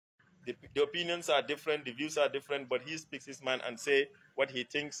the opinions are different, the views are different, but he speaks his mind and say what he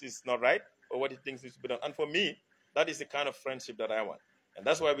thinks is not right or what he thinks is to be done. And for me, that is the kind of friendship that I want. And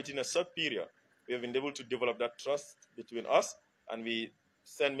that's why within a short period, we have been able to develop that trust between us, and we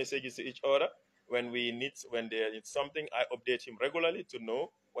send messages to each other. When there is something, I update him regularly to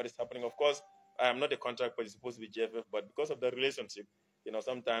know what is happening. Of course, I am not a contractor, it's supposed to be GFF, but because of the relationship,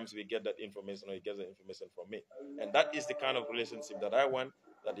 sometimes we get that information or he gets the information from me. And that is the kind of relationship that I want,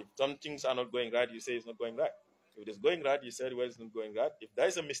 that if some things are not going right, you say it's not going right. If it is going right, you say, well, it's not going right. If there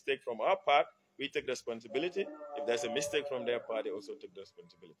is a mistake from our part, we take responsibility. If there's a mistake from their part, they also take the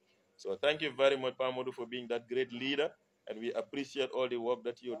responsibility. So thank you very much, Pamodu, for being that great leader. And we appreciate all the work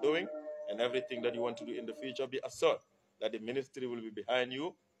that you're doing and everything that you want to do in the future. Be assured that the ministry will be behind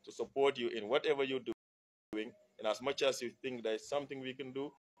you to support you in whatever you're doing. And as much as you think there is something we can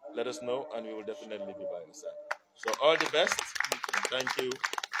do, let us know, and we will definitely be by your side. So all the best. Thank you.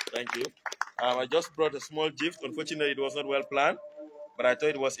 Thank you. I just brought a small gift. Unfortunately, it was not well planned, but I thought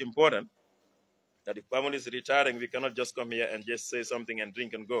it was important that if Pamon is retiring, we cannot just come here and just say something and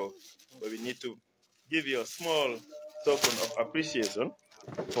drink and go. But we need to give you a small token of appreciation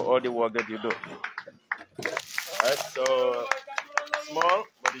for all the work that you do. All right, so small,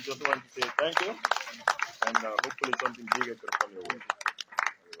 but we just want to say thank you, and hopefully something bigger can come your way.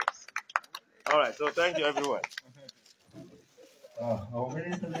 All right, so thank you, everyone. Our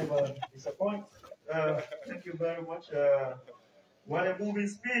minister never disappoints. Thank you very much. What a moving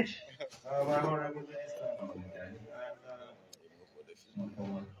speech, my honorable minister.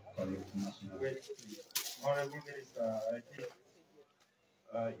 Honorable minister, I think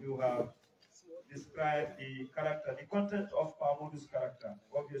you have described the character, the content of Pamodu's character.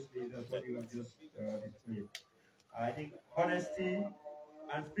 Obviously, that's what you have just displayed. I think honesty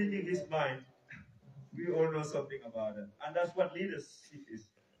and speaking his mind, we all know something about it. And that's what leadership is.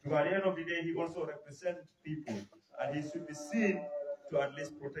 Because at the end of the day, he also represents people. And he should be seen to at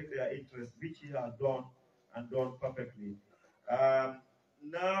least protect their interests, which he has done and done perfectly.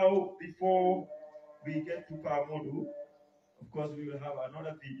 Now, before we get to Pamodu, of course, we will have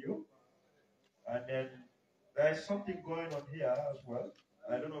another video. And then there is something going on here as well.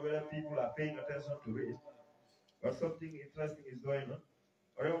 I don't know whether people are paying attention to it, but something interesting is going on.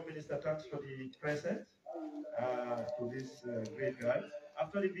 Honorable Minister, thanks for the present to this great guy.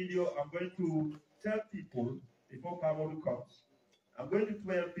 After the video, I'm going to tell people, before Pamodu comes, I'm going to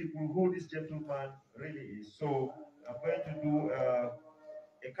tell people who this gentleman really is. So I'm going to do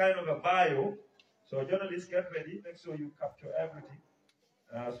a kind of a bio. So journalists, get ready. Make sure you capture everything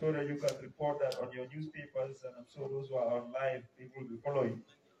so that you can report that on your newspapers. And I'm sure those who are on live, people will be following.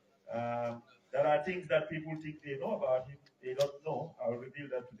 There are things that people think they know about him. They don't know. I'll reveal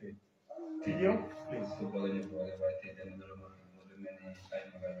that today. Video, please.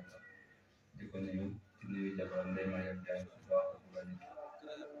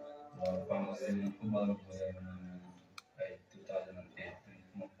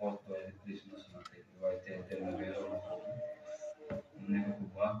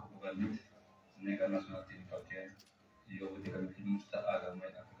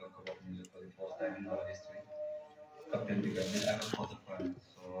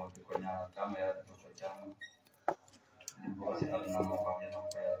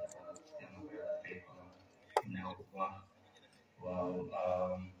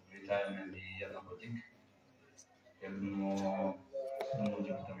 Retirement di yana politik ilmu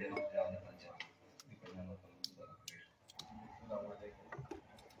menuju kemudian jalan panjang di perjalanan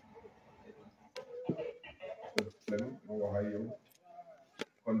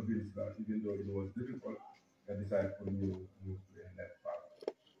convinced that even though it was difficult, they decided for you to play in that part.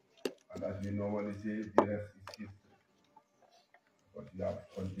 And as you normally say, the rest is history. But you have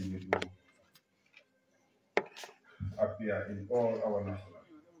continued to appear in all our national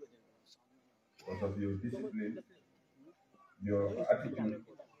because of your discipline, your attitude,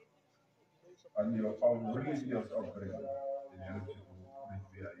 and your religious upbringing in helped you to reach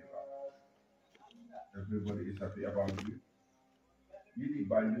where you are. Everybody is happy about you. Really,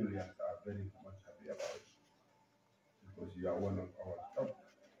 Banjulians are very much happy about it because you are one of our top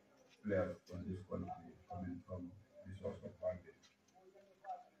players in this country coming from the source of Bangladesh.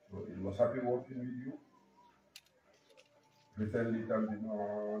 So it was happy working with you. Recently, joining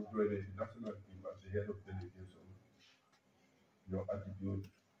the national team as the head of delegation. Your attitude,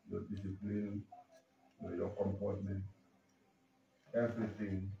 your discipline, your comportment,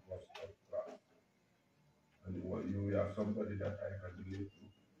 everything was top class. And you are somebody that I can relate to.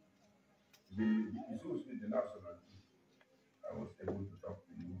 The issues with the national team, I was able to talk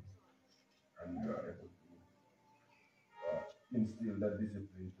to you, and you are able to instill that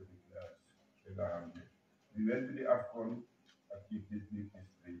discipline to the players. Gambia. We went to the AFCON, achieved this big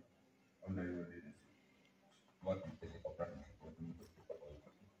history under your leadership. What is the operating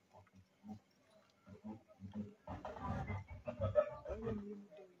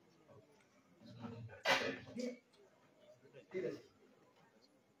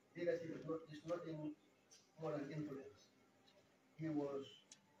Leadership is nothing more than influence. He was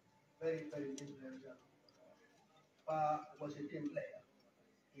very, very influential. Pa was a team player.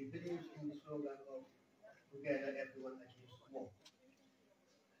 He believes in the slogan of together everyone achieves more.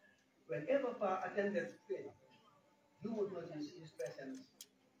 Whenever Pa attended training, you would notice his presence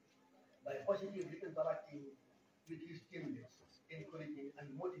by positively interacting with his teammates, encouraging and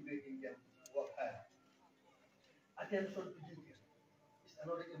motivating them to work hard. Attention to detail is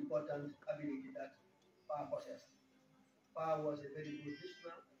another important ability that Pa possessed. Pa was a very good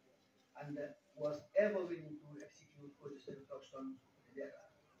listener and was ever willing to execute coach's instructions to the letter.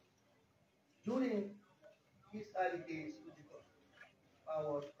 During his early days with the club, Pa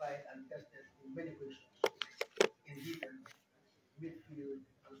was tried and tested in many positions, in defense, midfield,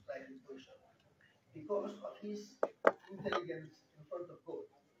 and striking position. Because of his intelligence in front of goal,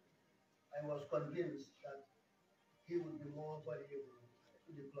 I was convinced that he would be more valuable to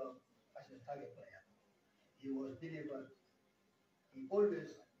the club as a target player. He was delivered. He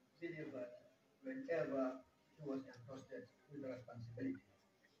always delivered whenever he was entrusted with the responsibility.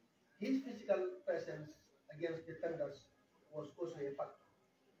 His physical presence against defenders was also a factor.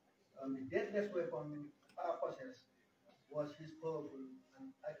 The deadliest weapon our possessed was his powerful and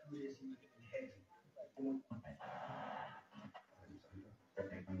accuracy in heading.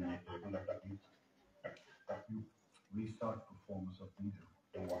 Restart performance of leader.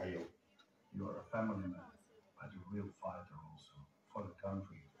 You are a family man, but a real fighter also for the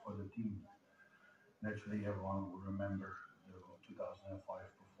country, for the team. Naturally, everyone will remember the 2005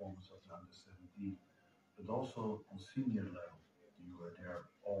 performance of the under-17, but also on senior level, you were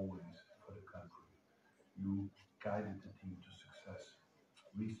there always for the country. You guided the team to success.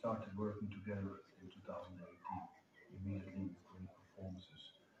 We started working together in 2018, immediately with great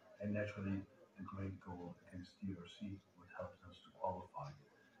performances, and naturally, the great goal against TRC would help us to qualify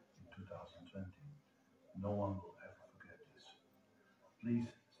in 2020. No one will ever forget this. Please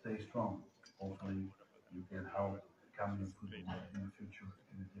stay strong. Hopefully, you can help Gambian football in the future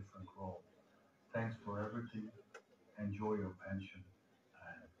in a different role. Thanks for everything. Enjoy your pension,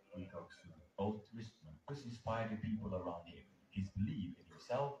 and we talk soon. Both Chris inspired the people around him. His belief in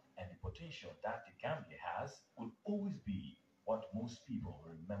himself and the potential that the Gambia has will always be what most people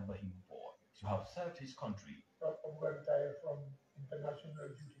remember him for. To have served his country. Retired from international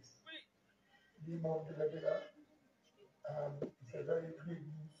duties. The Imam de la Vega, it's a very great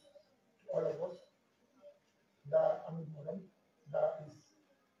news to all of us. That Amin Moram, that is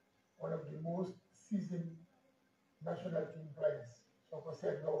one of the most seasoned national team players. So for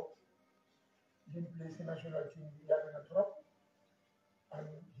said no, he plays in national team Yagana Trop, and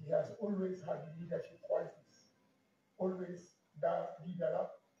he has always had the leadership qualities. Always that leader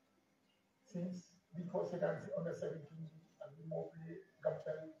up since before second under 17 and we more play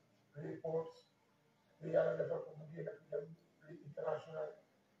Gampel reports. We are never from again play international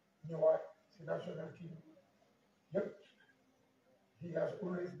New York national team. Yep. He has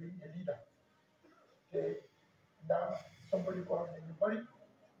always been a leader. Okay. Now somebody go out and anybody,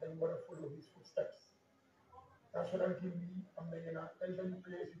 then you want to follow his footsteps. National team I'm making an elderly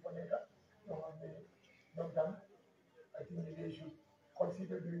players for Nega. No, I'm not done. I think they should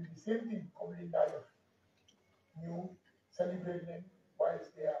consider doing the same thing coming in Daya. You celebrate them whilst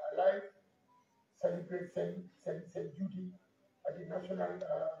they are alive, celebrate send duty at the national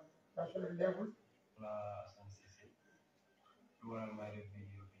level.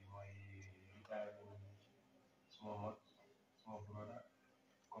 Small brother,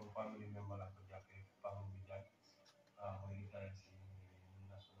 come family member like Japan, family Jack, retired in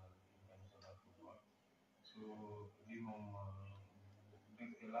national international football. So we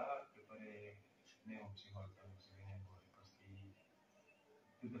big la prepare neo psychol tam ci benen boy parce que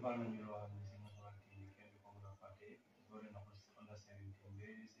tout defal nañu lo xamni ci national team kenn ko mëna faté boole na ko ci under 17 be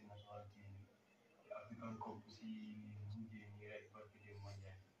ci national team african cup ci mujjé ni rek barki dem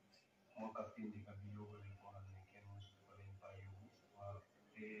mondial mo capitaine di kabi yobul ko xamni kenn musu ko len fa yobu wa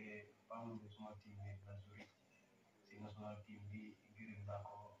té pamu ni suma team ni na zuri ci national team bi gërëm na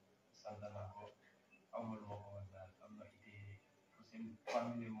ko santa na ko amul mo ko dal amna ité seen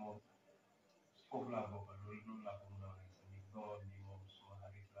famille moom foofu laa bokk loolu laa ko mën a waxee sa ni doom bi moom suma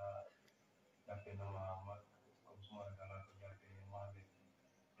xarit la jàppee na ma mag comme suma rek laa ko jàppee maa ngi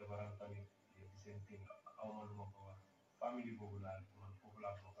jabaram tamit di seen thing awma lu ma ko wax famille boobu laa man foofu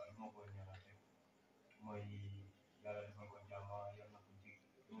laa bokk lu ma koy ñaanal rek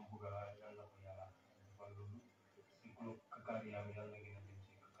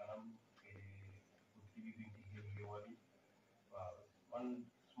man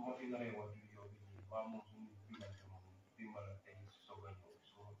su ma fi naree wax yow bi waa moom suñu diggante moom dimbal tey soog a ñëw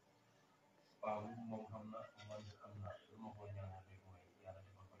so waaw moom xam na man xam na lu ma ko ñaanal rek mooy yàlla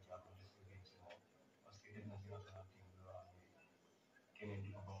defal ko jàmm des ko gën si moom parce que def na si national team loo xam ne keneen di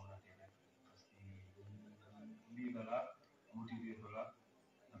ko ba mën a tey def parce que lii la motivé ko la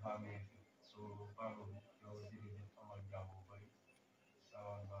dafa amee so baaxul yow jërëjëf amal jàmm bu bëri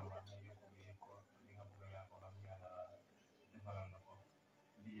sawa baax na yokku bi yëpp ko li nga bëgg a yaa ko xam yàlla defaral na ko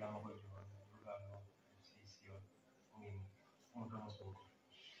di yaa ma koy joxoon lu daal no si yoon mu ngi mu dama soo ko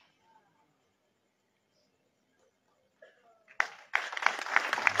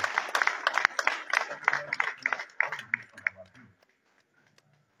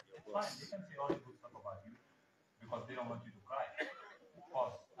Fine, they can say all the good stuff about you because they don't want you to cry. Of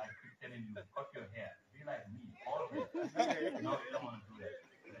course, I keep telling you, cut your hair, be like me, all day. No, you don't want to do that.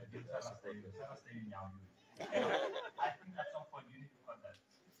 Stay now. I think at some point you need to cut that.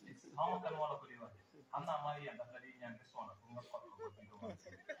 It's how much I want to put it on. I'm not married and that's the young one. I'm not cut what you don't want to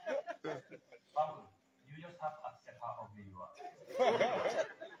do. Pablo, you just have to accept how ugly you are.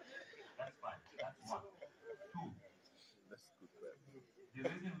 That's fine. That's one. Two. The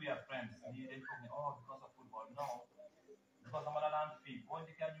reason we are friends, he didn't tell me, oh, because of football. No. Because I'm not feet. When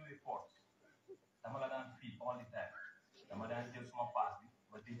you can do reports, I'm not feet all the time. I'm not just small pass,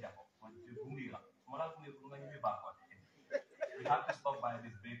 but they jump. But you do me up. We have to stop by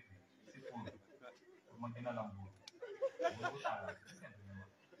this bakery. See food.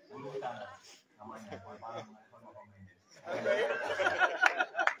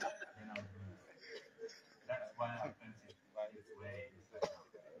 That's why our friendship is where it is right now.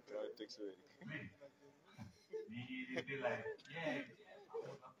 Really? They be like, yeah, I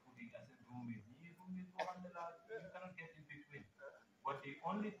was not putting as a roommate. You cannot get in between. But the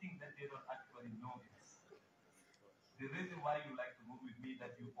only thing that they don't actually know is the reason why you like to move with me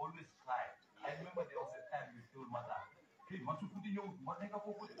that you always cry. I remember there was a time you told Mata, hey, I told Mata, I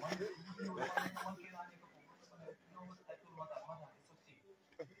told Mata,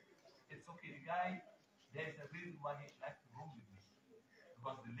 it's okay. The guy, there is a reason why he likes to room with me.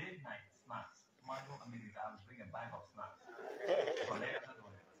 Because the late night snacks, Mario America, I will bring a bag of snacks. So they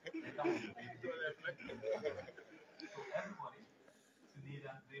come with the baby. So everybody, they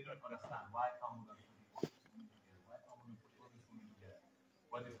don't understand why come with put all this food together.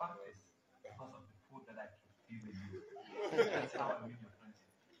 But the fact is, because of the food that I keep giving you, that's how I mean your friendship.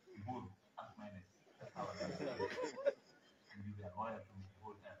 Good at minus. That's how I mean your friendship. And you are loyal to me the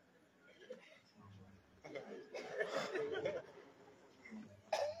whole time.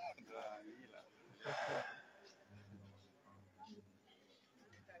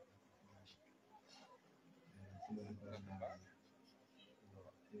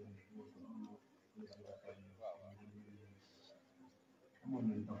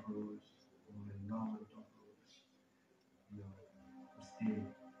 Moment of rules, moment of rules. Still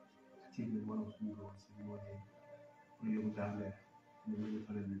achieving one of two goals in one day. When you go down there, you will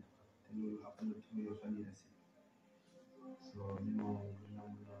find it. Then you happen to your family. So, when I'm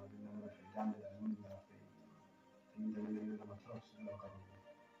down there, I'm going to things that we never trust.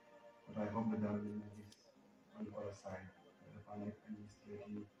 But I hope that is on the other side. The family can stay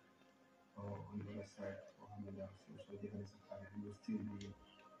or on the other side for Hamada. So they can still be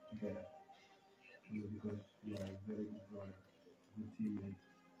together. Because you are a very good brother, good teammate,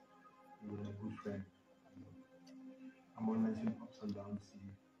 you are a good friend. I'm on mentioning ups and downs, see,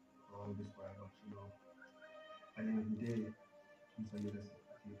 all this paradox, At the end of the day, since I leadership,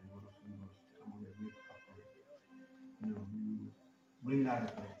 I think one of the most, I'm on the way up for it. Bring that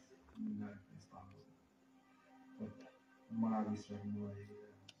a place, family. But Mara is right more,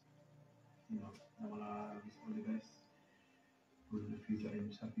 Mara is all the best for the future and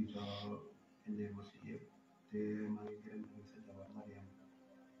endeavors here. They might get into the center of Mariam,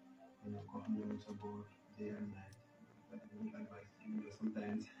 confidence about day and night. But the good advice,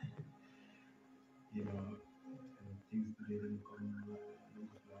 sometimes, and things today don't come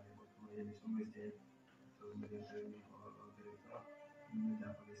into plan, but Mariam is always there. So Mariam telling me for the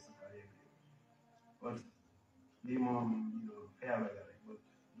Japanese career. But the mom, fair weather, but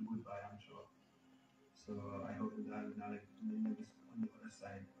the goodbye, I'm sure. So I hope that maybe on the other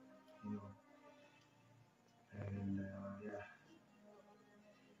side, and yeah,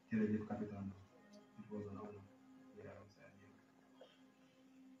 𝐓𝐇𝐄 𝐒𝐂𝐏. It was an honor. Yeah, I was at you.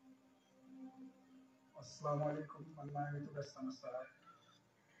 Assalamu alaikum. I'm Mary to Western Star.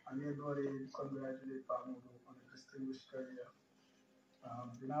 I'm here to congratulate Pamudu on a distinguished career.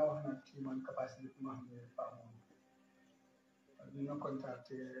 We now have a team and capacity to manage Pamudu. We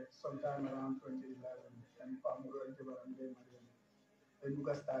contacted sometime around 2011 and Pamudu and Mariam. then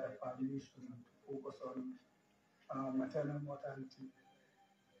we start a family to focus on maternal mortality.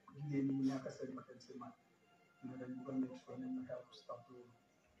 Then we make a then we make sure we help stop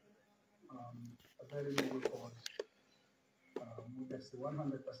a very low cause. We get 100%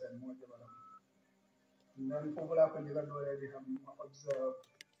 more development. And then people are going to already have observed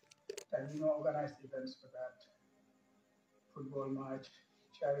and organized events for that. Football match,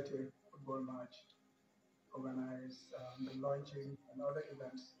 charity football match, organize the launching and other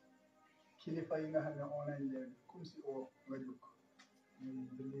events. Kilifa yi nga xamne online len kum ci o nga juk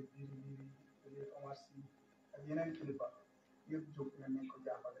de Omar Sy ak yeneen kilifa yëpp jóg na nañ ko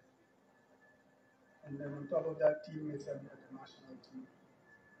jàppale. And then on top of that, teammates and the national team,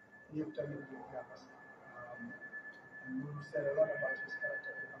 yëpp tamit jóg jàpp si. And we said a lot about his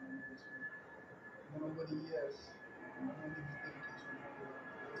character becoming ministry. And over the years, not only his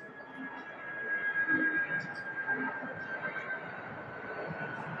dedication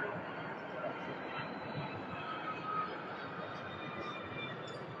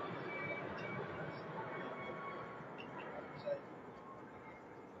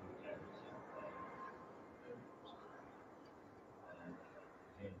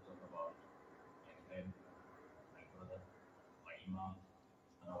to talk about my friend, my brother, my imam,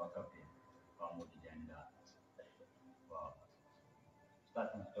 and our captain, Mahmoud Janda. Wow.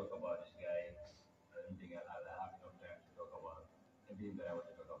 Starting to talk about this guy, I don't think I'll have enough time to talk about everything that I want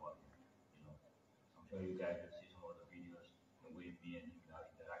to talk about. You know, I'm sure you guys will see some of the videos, the way me and him are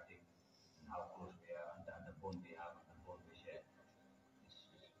interacting, and how close we are, and the bond we have, and the bond we share.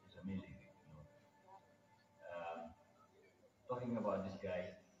 It's amazing, you know. Talking about this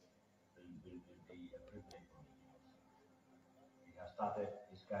guy will be a privilege for me. He has started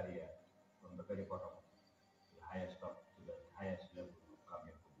his career from the very bottom to the highest top to the highest level of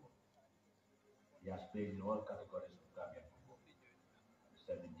Gambian football. He has played in all categories of Gambian football. The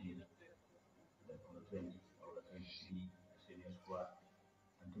 17, the under 20, under 23, the senior squad.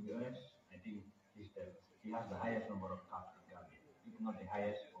 And to be honest, I think he has the highest number of caps in Gambia, if not the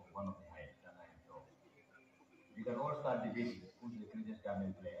highest or one of the highest that I am told. You can all start debating who's the greatest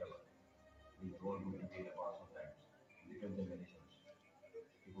Gambian player ever. We all do debate about sometimes different generations.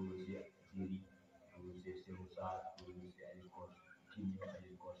 People will say Giri, people will say Sehusa, people will say 𝐓𝐇𝐄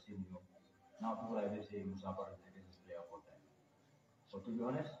𝐒𝐂𝐎𝐑𝐏𝐈𝐎𝐍. Now people either say Musabar is the greatest player of all time. But to be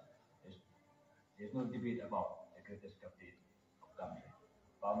honest, there's no debate about the greatest captain of Gambia.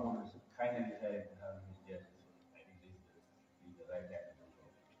 Mahmoud is finally decided to have his jersey. I think he's the right guy to do so.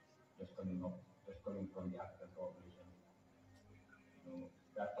 Just coming from the African population. You know,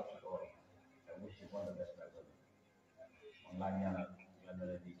 that talks it all. I wish him all the best, my brother. Online, you're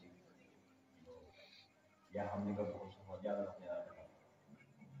meeting. You know, yeah, how many people support Yala?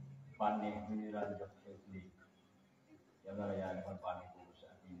 Pani, we need to just play. Yala, Pani, who's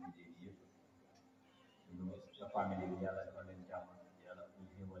at the end. You know, sa family, Yala, Yala,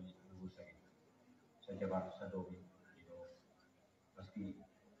 who was second. Sa jabar, sa dobi, you know, maski.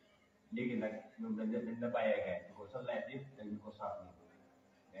 Lekin like, yung nabaya guy, because sa life, then you go sa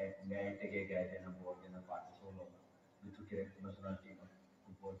ngay tege guys in a board in a party so long. We took it to national team,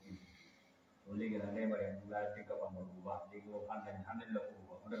 football team. So lekin ang name rin, mula pick up ang mabuba, lekin mo 100 lang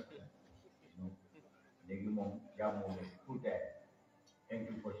uba, 100%. You know, lekin mo, yaw mo, full time.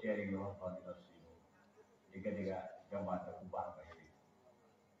 Thank you for sharing your thoughts with us, you know. Diga, yaman, uba ka heavy.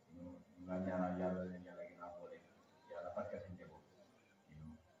 You know, yala ginagawa rin, yala pagkasintibo. You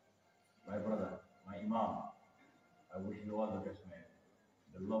know, my brother, my imam, I wish you all the best, man.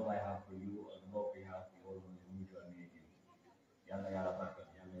 The love I have for you, and the love we have for you, all is mutual and you. Yalla barka,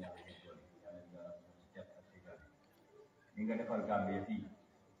 yalla hekoli, yalla step Africa. Ninga defal Gambia fi.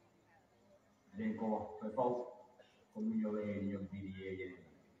 Den ko fa faw ko mu ñëwé ñëw bi di yé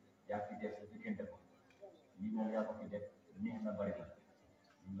ya fi def ci kente ko. Ni mom ya ko fi def neex na bari la.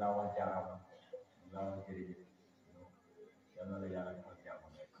 Ñu la wa jaram, ñu la wa jërëjëf. Yalla la yalla defal jamm.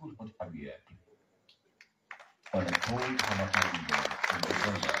 Cool, what are you at? On a cold Hamadan in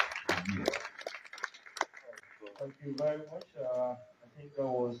December year. Thank you very much. I think that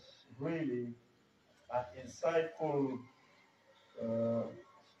was really an insightful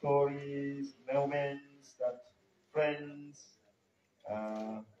stories, moments that friends,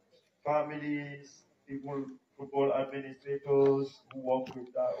 families, people, football administrators who work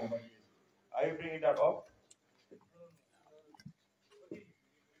with that over years. Are you bringing that up?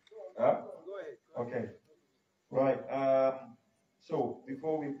 Huh? Go ahead. Okay. Right. So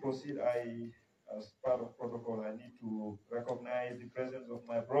before we proceed, as part of protocol, I need to recognize the presence of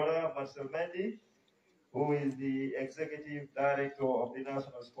my brother, Marcel Mendy, who is the Executive Director of the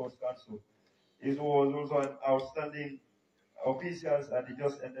National Sports Council. He was also an outstanding officials at the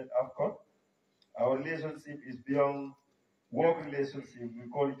just ended AFCON. Our relationship is beyond work relationship. We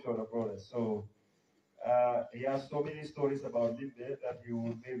call each other brothers. So he has so many stories about Limbe that he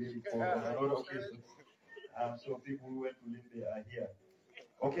will maybe report on another occasion. So people who went to Limbe are here.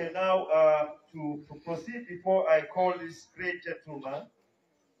 Okay, now to proceed, before I call this great gentleman,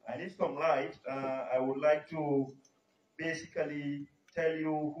 I need some light. I would like to basically tell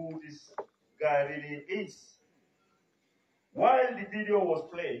you who this guy really is. While the video was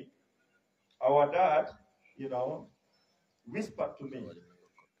playing, our dad, whispered to me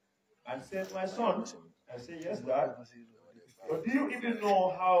and said, "My son," I said, "Yes, Dad. But do you even know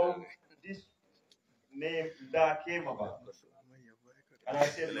how this name Da came about?" And I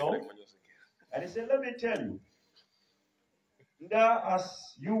said, "No." And he said, "Let me tell you. Da,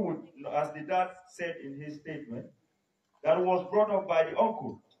 as the dad said in his statement, that was brought up by the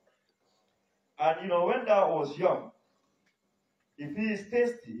uncle. And when Da was young, if he is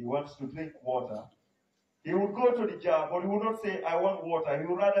thirsty, he wants to drink water, he would go to the jar, but he would not say, 'I want water.' He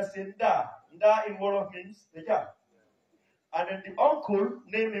would rather say, 'Da.' Da in Wolof means the jar. And then the uncle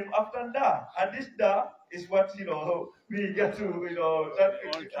named him after Da. And this Da is what, we get to,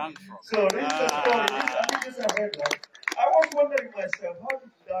 So this is a story. I think this I heard that. I was wondering myself, how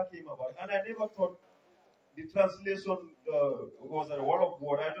did Da came about? And I never thought the translation was a wall of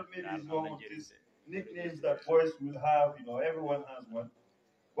water. I thought maybe it's one of these nicknames that boys will have, everyone has one.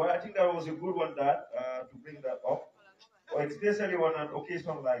 But I think that was a good one, Dad, to bring that up, especially on an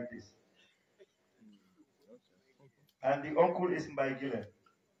occasion like this. And the uncle is Mbaigile.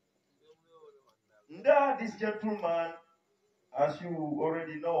 Nda, this gentleman, as you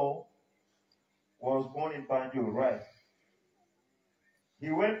already know, was born in Banjul, right? He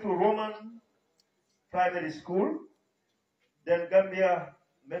went to Roman Primary School, then Gambia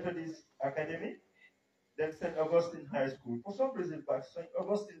Methodist Academy, then St. Augustine High School. For some reason, back St.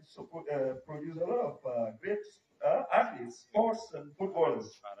 Augustine produced a lot of great athletes, sports, and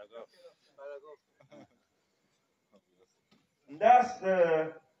footballers. And that's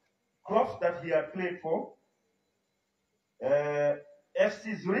the clubs that he had played for.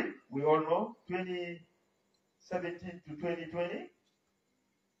 FC Zurich, we all know, 2017 to 2020.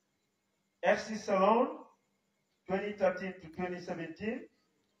 FC Salon, 2013 to 2017.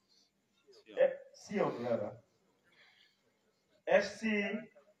 Sion, rather. FC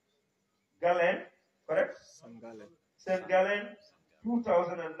Gallen, correct? St. Gallen,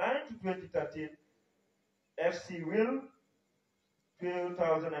 2009 to 2013. FC Will,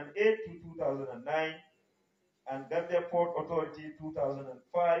 2008 to 2009. And Gambia Port Authority,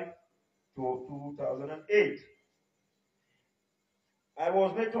 2005 to 2008. I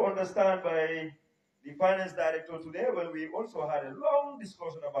was made to understand by the finance director today when we also had a long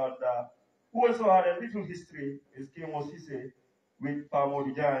discussion about that, who also had a little history, is 𝐓𝐇𝐄 𝐒𝐂𝐎 with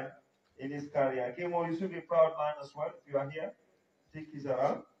Pamodijan in his career. 𝐓𝐇𝐄, you should be a proud man as well if you are here. I think he's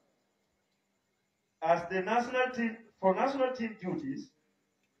around. As the national team, for national team duties,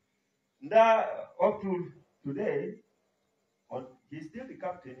 up to today, he's still the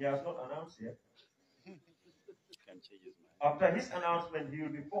captain. He has not announced yet. After his announcement, he will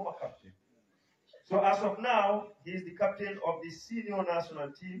be former captain. So as of now, he is the captain of the senior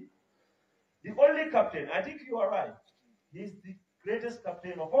national team. The only captain, I think you are right. He is the greatest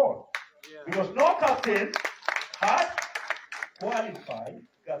captain of all. Yeah. Because no captain had qualified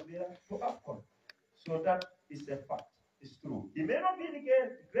Gambia to AFCON. So that is a fact. It's true. He may not be the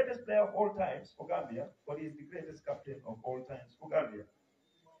greatest player of all times for Gambia, but he is the greatest captain of all times for Gambia.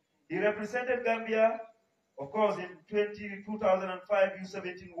 He represented Gambia, of course, in 2005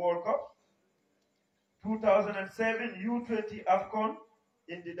 U17 World Cup, 2007 U20 AFCON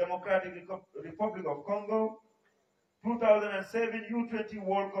in the Democratic Republic of Congo, 2007 U20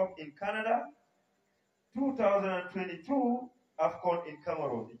 World Cup in Canada, 2022 AFCON in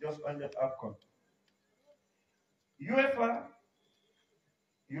Cameroon. He just ended AFCON. UEFA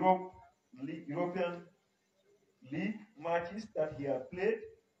European League matches that he had played.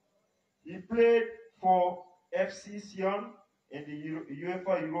 He played for FC Sion in the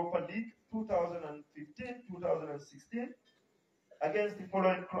UEFA Europa League 2015-2016 against the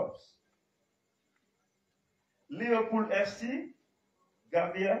following clubs: Liverpool FC,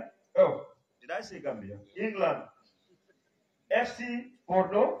 Gambia. Oh, did I say Gambia? England. FC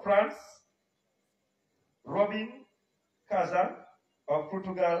Bordeaux, France. Robin Kazan of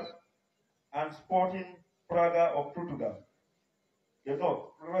Portugal and Sporting Praga of Portugal. You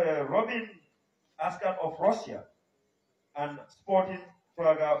know, Robin Askan of Russia and Sporting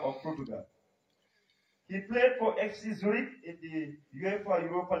Praga of Portugal. He played for FC Zurich in the UEFA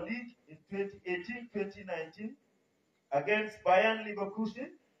Europa League in 2018-2019 against Bayern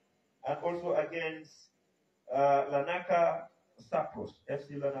Leverkusen, and also against Larnaca Cyprus,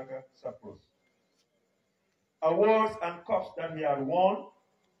 FC Larnaca Cyprus. Awards and cups that he had won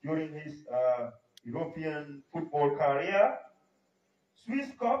during his European football career: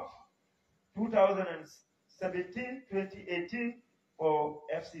 Swiss Cup 2017-2018 for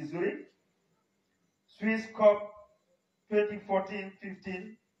FC Zurich, Swiss Cup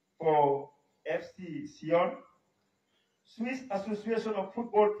 2014-15 for FC Sion, Swiss Association of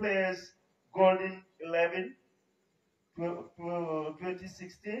Football Players Golden 11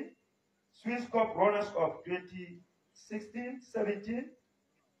 2016, Swiss Cup Runners-Up 2016-17,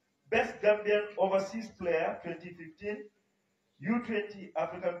 Best Gambian Overseas Player 2015, U20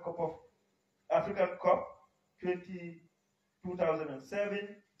 African Cup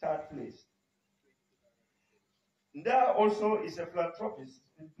 2007, third place. Nda also is a philanthropist,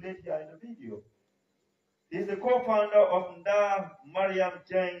 been played here in the video. He is the co-founder of Nda Mariam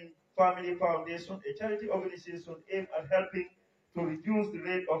Jane Family Foundation, a charity organization aimed at helping to reduce the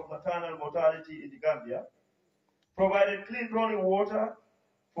rate of maternal mortality in the Gambia, provided clean running water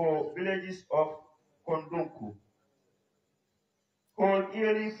for villages of Kondunku, hold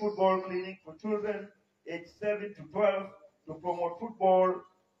yearly football clinic for children aged 7 to 12 to promote football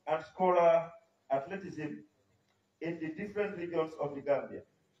and scholar athleticism in the different regions of the Gambia.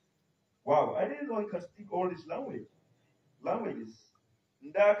 Wow, I didn't know he can speak all these languages.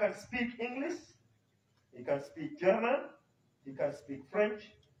 Nda can speak English, he can speak German, he can speak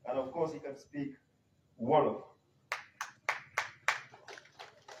French, and of course he can speak Wolof.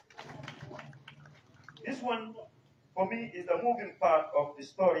 This one, for me, is the moving part of the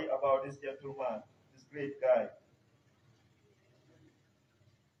story about this gentleman, this great guy.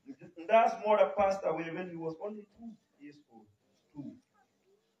 Nda's mother passed away when he was only 2 years old. 2.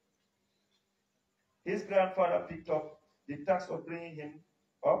 His grandfather picked up the task of bringing him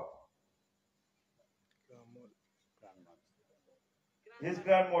up. His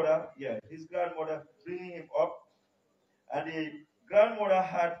grandmother bringing him up, and the grandmother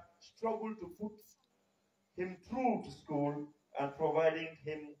had struggled to put him through to school and providing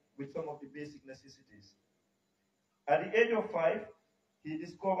him with some of the basic necessities. At the age of 5, he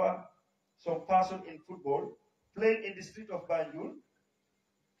discovered some passion in football, playing in the street of Banjul.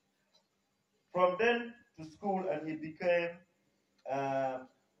 From then to school, and he became a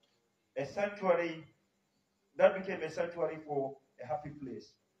sanctuary. That became a sanctuary for a happy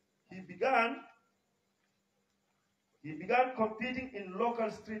place. He began competing in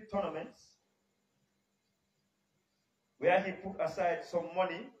local street tournaments, where he put aside some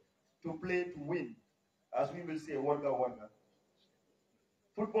money to play to win, as we will say, wanga wanga.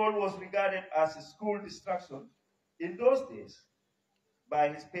 Football was regarded as a school distraction in those days by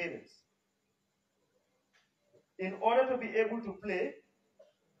his parents. In order to be able to play,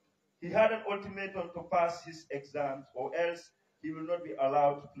 he had an ultimatum to pass his exams, or else he will not be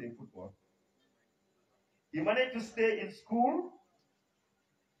allowed to play football. He managed to stay in school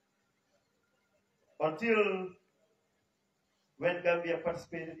until when Gambia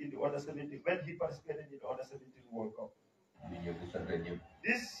participated in the under-17, when he participated in the under-17 World Cup.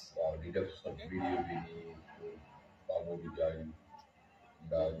 This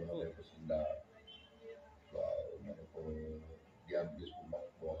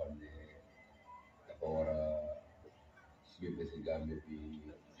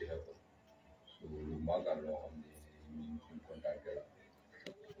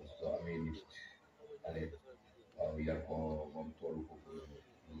so I mean, we are going to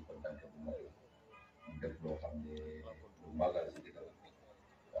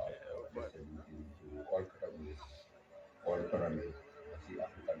all categories, all tournaments, see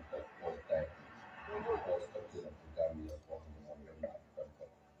African Cup, all time, all structure of the Gambia from the African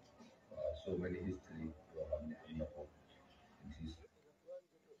Cup. So many history in the book.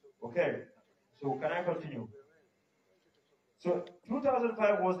 Okay, so can I continue? So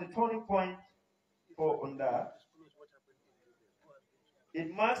 2005 was the turning point for Onda.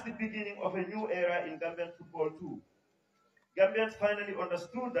 It marks the beginning of a new era in Gambian football too. Gambians finally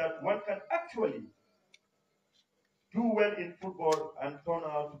understood that one can actually do well in football and turn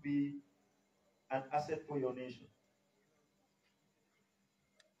out to be an asset for your nation.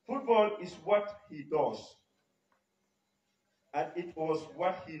 Football is what he does, and it was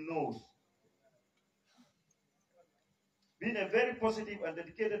what he knows. Being a very positive and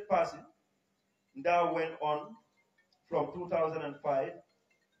dedicated person, Nda went on from 2005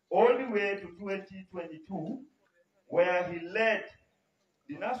 all the way to 2022, where he led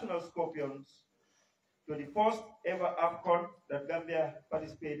the National Scorpions to the first ever AFCON that Gambia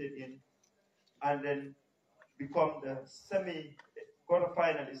participated in, and then become the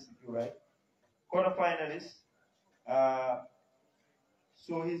quarterfinalist, if you right, quarterfinalist.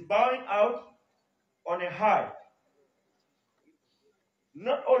 So he's bowing out on a high,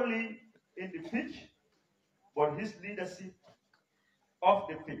 not only in the pitch, but his leadership off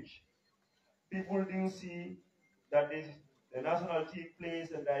the pitch. People do see that the national team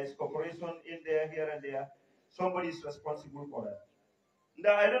plays and there is cooperation in there, here and there. Somebody is responsible for that.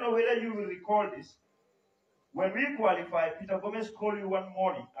 Now, I don't know whether you will recall this. When we qualified, Peter Gomez called you one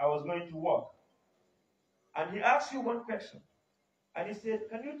morning. I was going to work. And he asked you one question. And he said,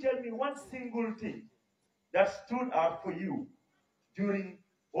 can you tell me one single thing that stood out for you during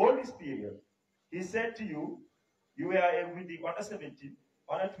all this period? He said to you, you were with the under 17,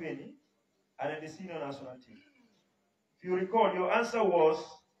 under 20, and in the senior national team. If you recall, your answer was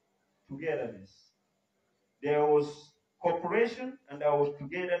togetherness. There was cooperation and there was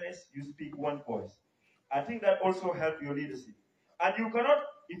togetherness. You speak one voice. I think that also helped your leadership. And you cannot,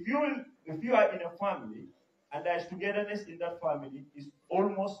 if you are in a family and there is togetherness in that family, it's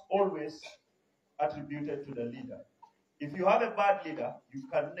almost always attributed to the leader. If you have a bad leader, you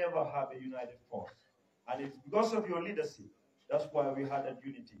can never have a united force. And it's because of your leadership, that's why we had that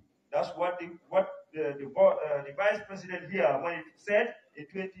unity. That's what the vice president here, when he said in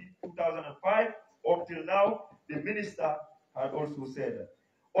 2005, up till now, the minister had also said that.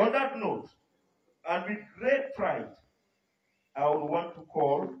 On that note, and with great pride, I would want to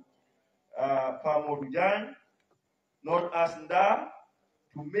call 𝐓𝐇𝐄 𝐒𝐂𝐎𝐑𝐏𝐈𝐎𝐍, not as Nda,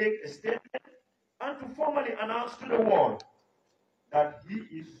 to make a statement and to formally announce to the world that he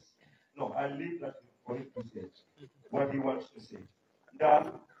is, no, I leave that for him to say what he wants to say.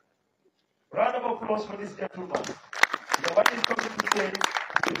 Nda, round of applause for this gentleman. What he's going to say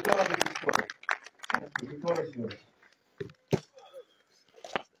is going to be destroyed. The floor is yours.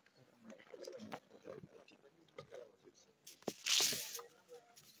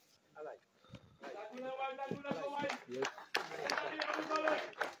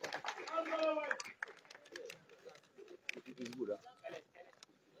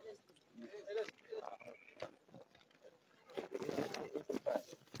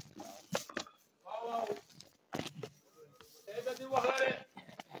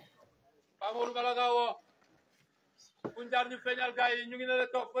 Punjar ñu feñal gaay yi ñu ngi ne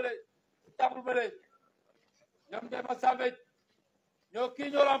tok fele tabul fele ñom dema savage ñoo ki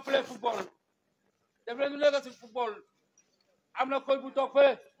ñoo remplir football def leen ñu nekk ci football amna koy bu tok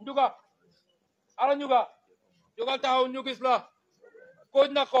fele njuga ala njuga jogal taxaw ñu gis la ko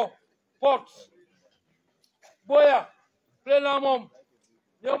nako port boya plena mom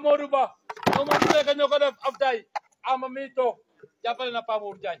ñoo Modou Ba ñoo mo nekk ñoo ko def abday ama mi tok jappale na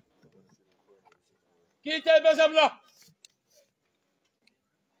Pamour Diagne ki tay besam la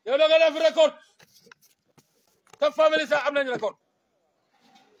yow da nga def record ta family sa am nañ record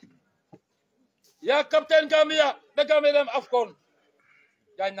ya captain Gambia da Gambia dem AFCON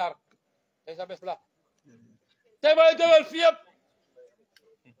Diagne Nar tay sa bes la tay bay gewel fi yeb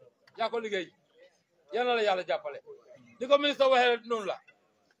ya ko liggéey yalla la yalla jappale diko ministre waxe non la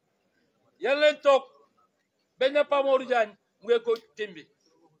yalla len tok ben Pamour Diagne mu ngi ko timbi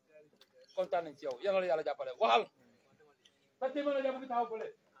kontaan nañ ci yow yalla la yalla jappale waxal ta timbi la japp taxaw fele.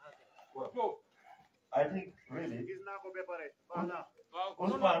 Well, I think really,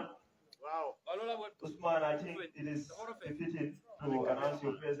 Usman, I think it is befitting to announce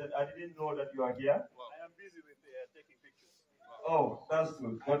your presence. I didn't know that you are here. I am busy with taking pictures. Oh, that's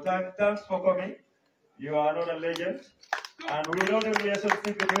good. But thanks for coming. You are another legend. And we know the relationship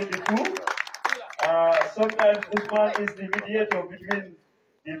between the two. Sometimes Usman is the mediator between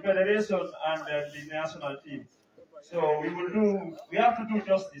the federation and the national team. So we have to do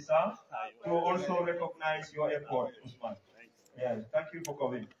justice, to also recognize your effort, Usman. Yes, thank you for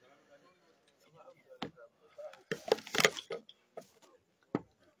coming.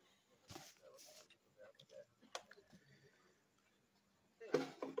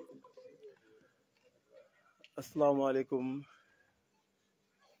 Assalamu alaikum.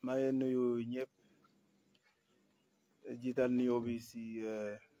 maa ngi nuyu ñëpp jiital nuyoo bi si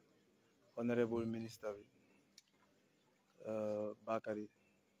honorable minister bi Bakary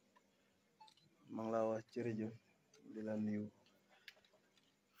maa ngi laa wax jërëjëf di la nuyu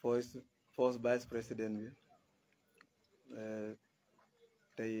first vice président bi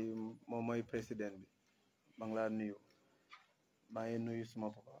tey moom mooy président bi maa ngi laa nuyu maa ngi nuyu suma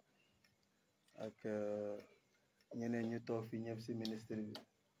papa ak ñeneen ñu toog fi ñëpp si ministre bi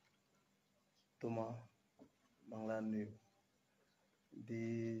Tuma maa ngi laa nuyu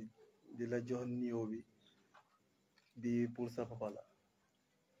di la jox nuyoo bi pour sa papa la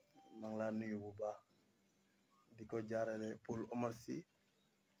maa ngi laa nuyu bu baax di ko jaarale pour Omar Sy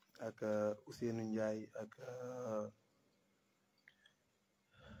ak Ousseynou Ndiaye ak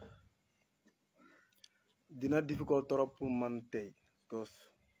dina difficult trop pour man tey because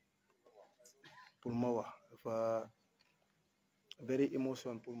pour ma wax dafa very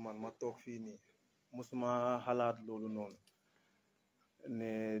emotion pour man ma toog fii nii musuma xalaat loolu noonu ne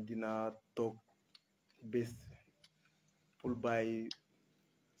dina toog bés pour bàyyi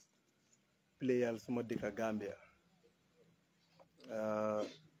playal suma dëkka Gambia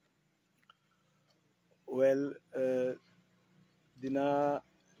well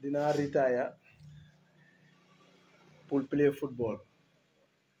dina retire pour play football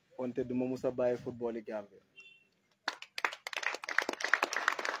wante duma musa bàyyi football yi Gambia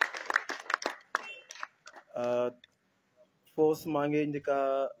first maa ngi njëkk a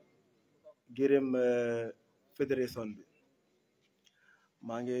gërëm fédération bi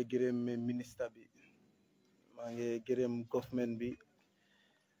maa ngi gërëm ministre bi maa ngi gërëm government bi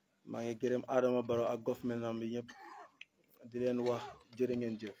maa ngi gërëm Adama Barrow ak government am bi ñëpp di leen wax jërë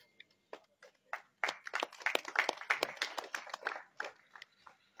ngeen jëf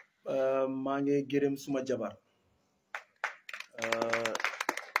maa ngi gërëm suma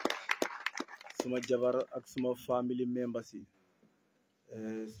jabar ak suma family members yi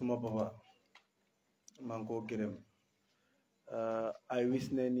suma papa maa ngi ko gërëm I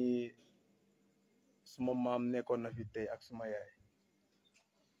wish ne ni suma maam nekkoon na fi tey ak suma yaay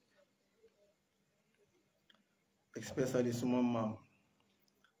especially suma maam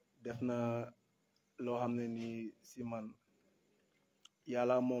def na loo xam ne ni si man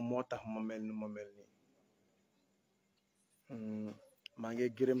yàlla moom moo tax ma mel ni ma mel ni maa ngi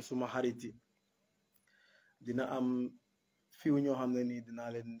gërëm suma xarit yi dina am fiw ñoo xam ne nii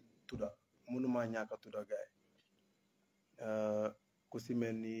dinaa leen tudda mënuma ñàkk a tudda gaay ku si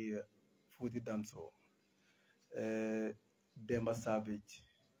mel ni Fuuti Danso Demba Savage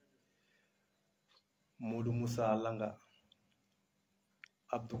Modou Moussa Langa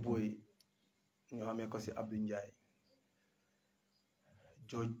Abdou Boy ñoo xamee ko si Abdou Ndiaye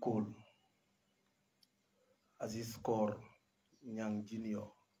George Cole Aziz Kor Ñang Junior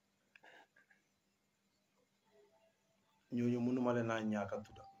ñooñu mënuma leen a ñàkk a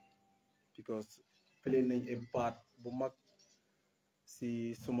tudda because play nañ a part bu mag si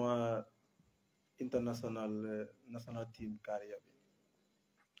suma international national team career bi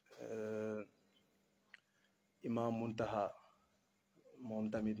Imam Muntaha moom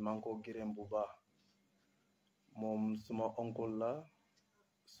tamit maa ngi ko gërëm bu baax moom suma oncle la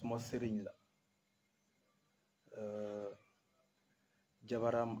suma sëriñ la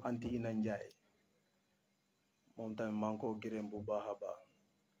jabaram anti Ina Njaay moom tamit maa ngi ko gërëm bu baax a baax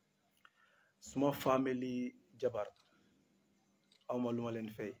suma family jabar awma lu ma leen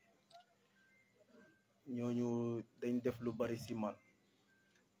fay ñooñu dañ def lu bari si man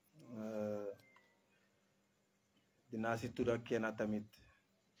dinaa si tudda kenn tamit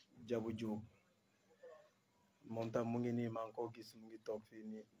Jabu Juub moom tam mu ngi nii maa ngi ko gis mu ngi toog fii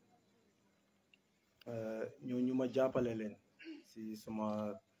nii ñooñu ma jàppale leen si suma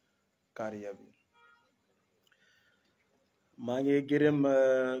carrière bi maa ngi gërëm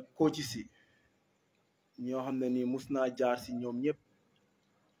coach si ñoo xam ne nii mus naa jaar si ñoom ñëpp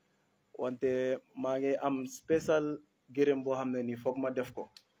wante maa ngi am spécial gërëm boo xam ne nii foog ma def ko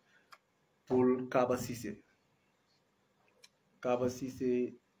pour Kaba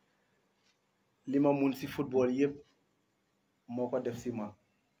Cissé li ma mun si football yëpp moo ko def si man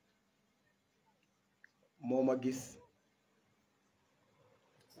moo ma gis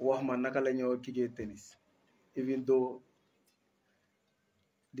wax ma naka la ñoo kiggee tennis even though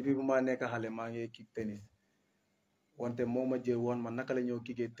depuis bu ma nekk xale maa ngi kick tennis wante moo ma jël woon ma naka la ñoo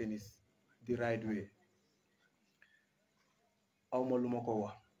kiggee tennis di right way aw ma lu ma ko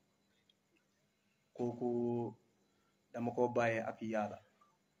wax kooku dama ko bàyyee ak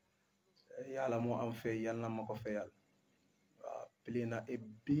yàlla moo am fay yàlla na ma ko fayal waaw play na a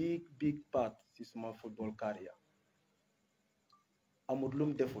big part si suma football career amul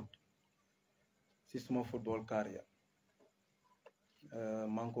lum defut si suma football career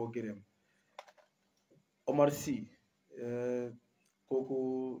maa ngi ko gërëm Omar Sy kooku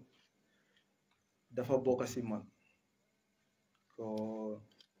dafa bokk si man ko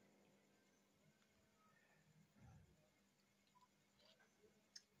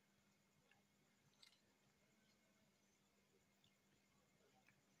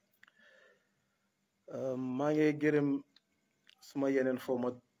maa ngi gërëm suma yeneen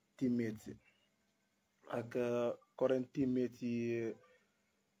former teammates yi ak current teammates yi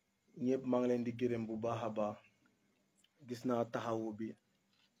ñëpp maa ngi leen di gërëm bu baax a baax gis naa taxawu bi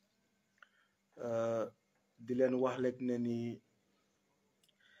di leen wax rek ne ni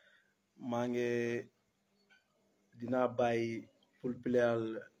maa ngi dinaa bàyyi pour playal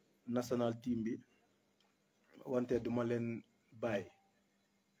national team bi wante duma leen bàyyi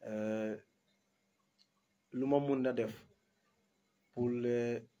lu ma mun na def pour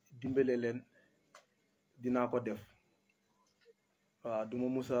dimbale leen dinaa ko def waaw duma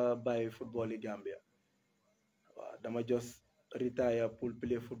musa bàyyi football yi Gambia waaw dama just retire pour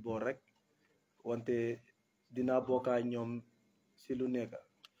play football rek wante dinaa bokkaa ñoom si lu nekk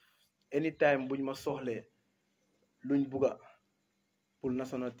anytime buñ ma soxlee luñ bugga pour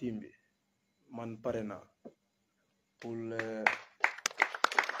national team bi man pare naa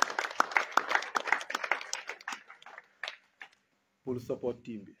pour support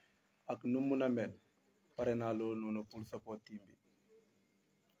team bi ak nu mun a mel pare naa loolu noonu pour support team bi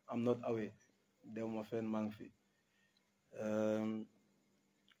I'm not away dew ma fenn maa ngi fi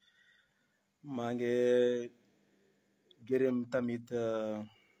maa ngi gërëm tamit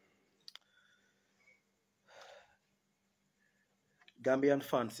Gambian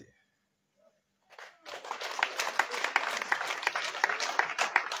fans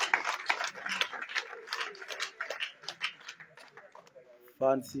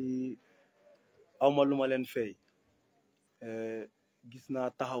yi awma lu ma leen fay gis naa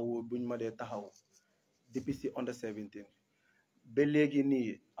taxawu buñ ma dee taxaw depuis si under 17 ba léegi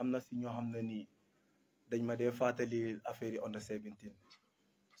nii am na si ñoo xam ne nii dañ ma dee fàttali affaire yi under 17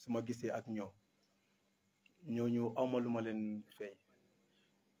 su ma gisee ak ñoom ñooñu awma lu ma leen fay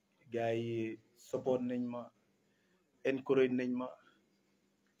gars yi support nañ ma encourage nañ ma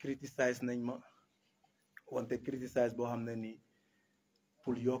criticize nañ ma wante criticize boo xam ne nii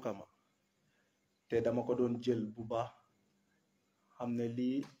pour yokka ma te dama ko doon jël bu baax xam ne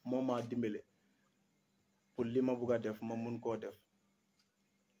lii moo ma dimbale pour li ma bugg a def ma mun koo def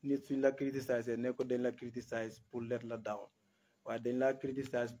nit suñ la criticize ne ko dañ la criticize pour let la down waaye dañ la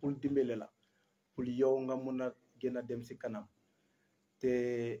criticize pour dimbale la pour yow nga mun a gën a dem si kanam te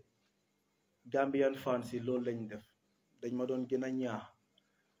Gambian fans yi loolu lañ def dañ ma doon gën a ñaax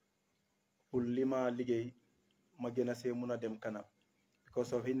pour li ma liggéey ma gën a see mun a dem kanam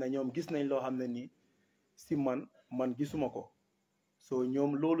because of na ñoom gis nañ loo xam ne nii si man gisuma ko so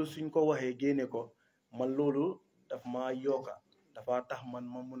ñoom loolu suñ ko waxee génne ko man loolu daf ma yokka dafa tax man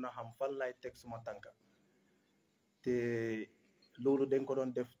ma mun a xam fan lay teg suma tànka te loolu dañ ko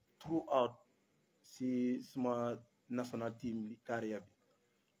doon def throughout si suma national team bi carrière bi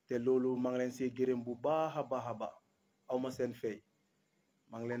te loolu maa ngi leen see gërëm bu baax a baax a baax aw ma seen fay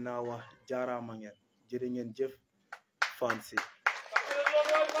maa ngi leen naa wax jaaraama ngeen jërë ngeen jëf fans yi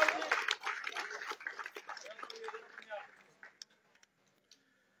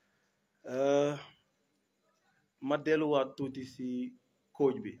ma delluwaat tuuti si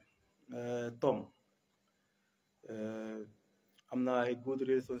coach bi Tom am na ay good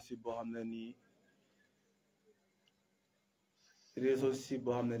relationship boo xam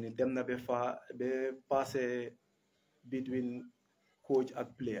ne nii dem na ba passé between coach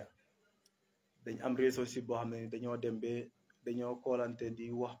ak player dañ am relationship boo xam ne ni dañoo dem ba dañoo koolante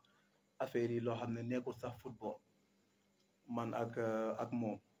di wax affaire yi loo xam ne nekkul sax football man ak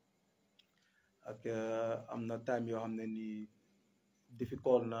moom ak am na time yoo xam ne ni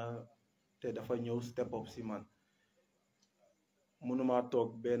difficult na te dafa ñëw step up si man mënuma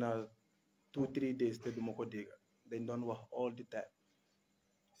toog benn 2-3 days te duma ko dégg dañ doon wax all the time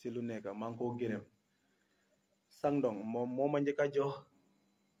si lu nekk maa ngi koo gërëm Sangdong moom moo ma njëkk a jox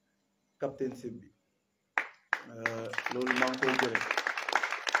captainship bi loolu maa ngi koo gërëm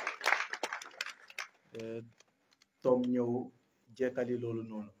Tom ñëw jekkali loolu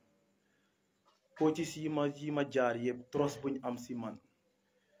noonu coaches yi ma jaar yëpp trust buñ am si man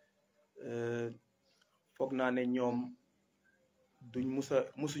foog naa ne ñoom duñ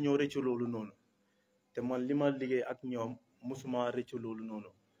musuñoo rëccu loolu noonu te man li ma liggéey ak ñoom musuma rëccu loolu noonu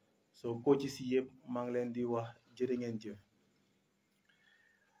so coaches yi yëpp maa ngi leen di wax jërë ngeen jëf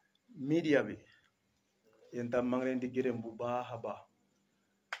media bi yéen tam maa ngi leen di gërëm bu baax a baax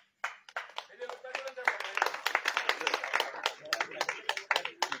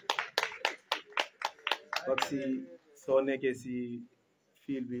parce que soo nekkee si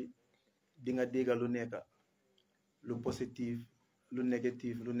fiil bi di nga dégg lu nekk lu positif lu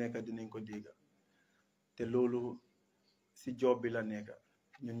négatif lu nekk dinañ ko dégg te loolu si job bi la nekk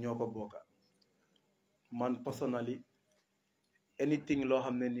ñun ñoo ko bokka man personally anything loo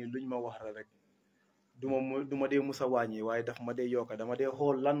xam ne nii luñ ma wax la rek du ma dee musa wàññi waaye daf ma dee yokka dama dee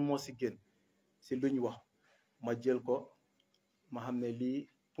xool lan moo si gën si luñ wax ma jël ko ma xam ne lii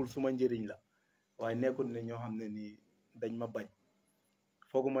pour suma njëriñ la waaye nekkul ne ñoo xam ne nii dañ ma bañ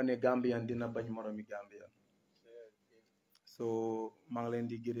fooguma ne Gambian dina bañ moromi Gambian so maa ngi leen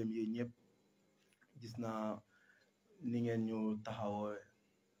di gërëm yéen ñëpp gis naa ni ngeen ñu taxawoo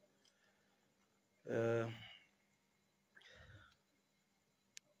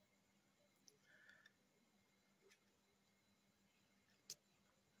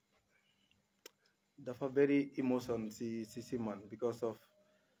dafa very emotion si man because of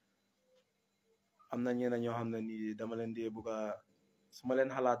am na ñeneen ñoo xam ne nii dama leen di bugg a su ma leen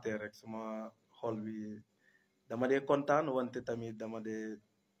xalaatee rek suma xol bi dama dee kontaan wante tamit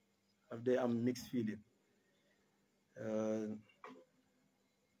daf dee am mixed feeling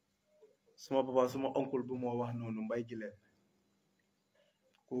suma papa suma oncle bu moo wax noonu mbay gi leen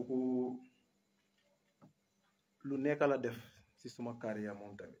kooku lu nekk la def si suma carrière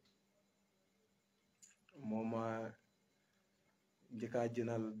moom tamit moo ma njëkkaa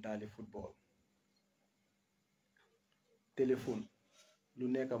jënal daali football téléphone lu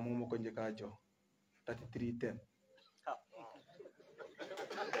nekk moo ma ko njëkkaa jox 3310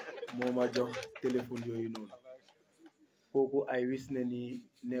 moo ma jox téléphone yooyu noonu kooku ay wis ne ni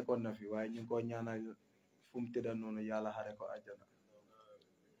nekkoon na fi waaye ñu ngi ko ñaanal fu mu tëdda noonu yàlla xare ko àjjana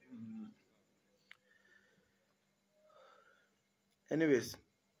anyways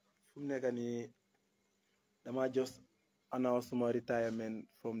fu mu nekk nii dama just announce suma retirement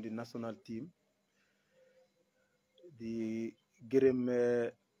from the national team di gërëm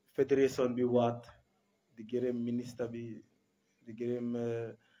fédération bi waat di gërëm ministre bi di gërëm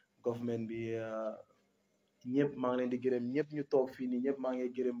government bi ñëpp maa ngi leen di gërëm ñëpp ñu toog fii nii ñëpp maa ngi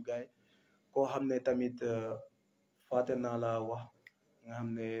gërëm gaay koo xam ne tamit fàtte naa la wax nga xam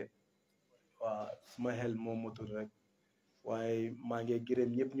ne waa suma xel moom motul rek waaye maa ngi gërëm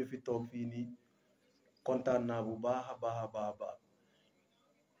ñëpp ñu fi toog fii nii kontaan naa bu baax a baax a baax a baax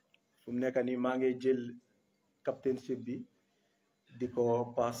fu mu nekk nii maa ngi jël captainship bi di ko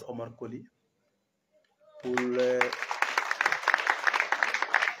pass Omar Koli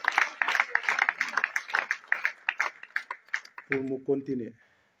pour mu continuer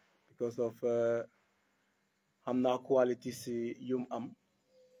because of xam naa quality si yum am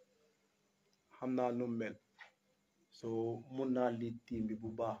xam naa nu mel so mun naa lead team bi bu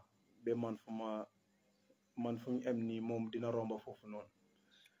baax ba man fu ñu am nii moom dina romba foofu noonu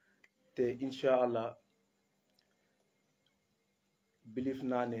te incha allah believe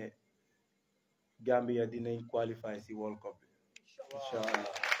naa ne Gambia dinañ qualify si World Cup bi incha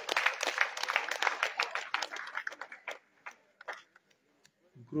allah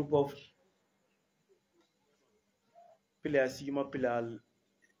group of players yi ma pilaal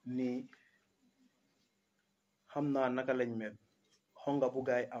nii xam naa naka lañ mel xonga bu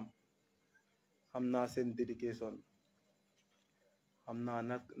gaay am xam naa seen dedication xam naa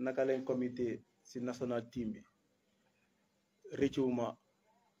naka lañ comité si national team bi rëccuwuma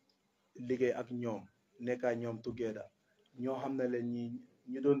liggéey ak ñoom nekkaa ñoom together ñoo xam ne leen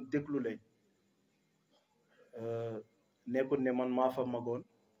ñu doon déglu lañ nekkul ne man maa fa magoon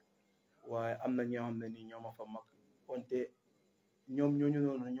waaye am na ñoo xam ne nii ñoo ma fa mag wante ñoom ñooñu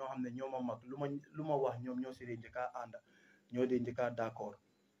noonu ñoo xam ne ñoo ma mag lu ma wax ñoom ñoo si dee njëkkaa ànda ñoo dee njëkkaa d'accord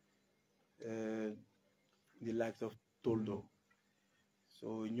the likes of Toldo so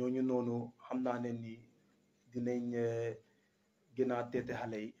ñooñu noonu xam naa ne nii dinañ gën a teete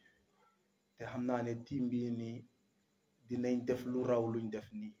xale yi te xam naa ne team bi nii dinañ def lu raw luñ def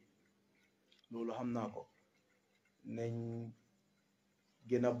nii loolu xam naa ko nañ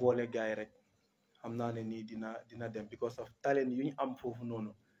gën a boole gaay rek xam naa ne nii dina dem because of talent yu ñu am foofu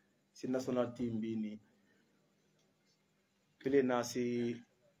noonu si national team bi nii play naa si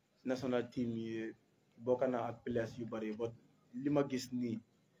national team yi bokk naa ak players yu bari but li ma gis nii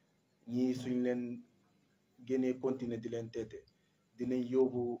ñii suñ leen génnee continuer di leen teete dinañ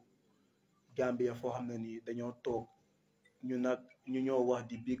yóbbu Gambia foo xam ne nii dañoo toog ñu ñoo wax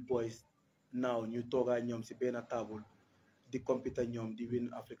di big boys naaw ñu toogaa ñoom si benn table di compété ñoom di win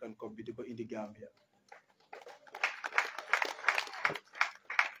African Cup bi di ko indi Gambia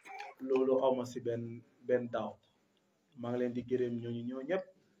loolu awma si benn daaw maa ngi leen di gërëm ñoo ñëpp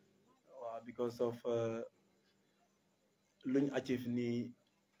waaw because of luñ achieve nii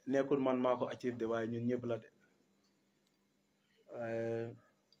nekkul man maa ko achieve de waaye ñun ñëpp la de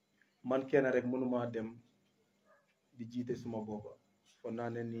man kenn rek mënuma dem di jiite suma boppa fon naa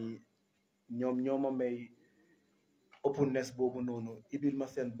ne nii ñoom ñoo ma may openness boobu noonu ibil ma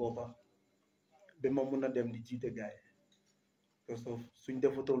seen boppa ba ma mun a dem di jiite gaay parce que suñ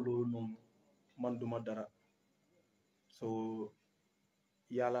defutoon loolu noonu man duma dara so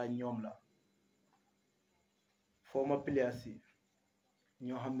yàlla ñoom la former players yi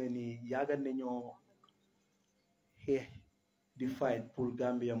ñoo xam ne nii yàgga nañoo xeex di fight pour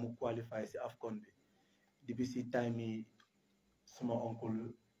Gambia mu qualify si AFCON bi depuis si time yi suma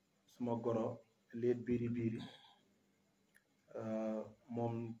oncle suma goro leet biri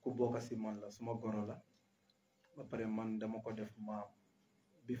moom ku bokk si man la suma goro la ba pare man dama ko def maam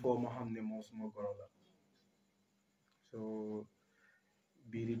before ma xam ne moom suma goro la so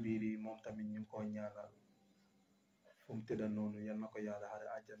biri moom tamit ñu ngi ko ñaanal fu mu tëdda noonu yal na ko yàlla xare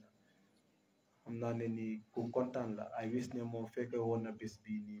àjjana xam naa ne ni ku kontaan la ay wis ne moom fekke woon na bés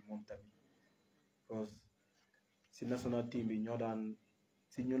bii nii moom tamit because si national team bi ñoo daan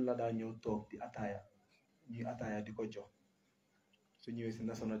si ñun la daan ñëw toog di ataaya ñuy ataaya di ko jox su ñëwee si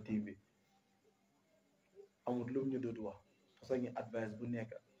national team bi amul lu ñu doon wax parce que advice bu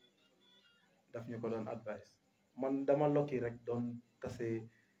nekk daf ñu ko doon advice man dama lokki rek doon tase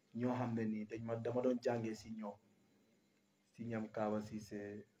ñoo xam ne nii dama doon jàngee si ñoom si ñam Kaaba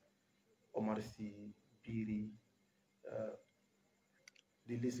Cissé Omar si Biri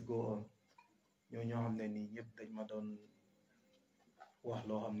di list go on ñoo xam ne nii ñëpp dañ ma doon wax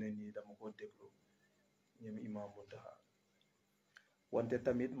loo xam ne nii dama ko déglu ñoom Imam Muntaha wante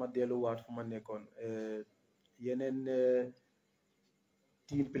tamit ma delluwaat fu ma nekkoon yeneen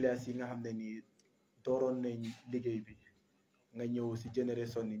team players yi nga xam ne nii dooroon nañ liggéey bi nga ñëw si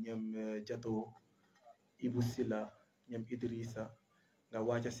génération yi ñoom Jato Ibu Sila ñoom Idrissa nga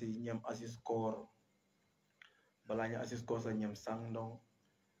wàcca si ñoom Aziz Koor balaa ñu Aziz Koor sa ñoom Sang Ndong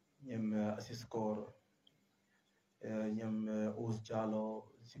ñoom Aziz Koor ñoom Ous Diallo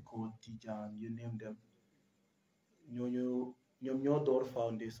Ziko Tidiane you name them ñoom ñoo door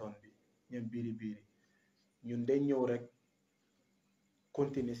foundation bi ñoom biri ñun dañ ñëw rek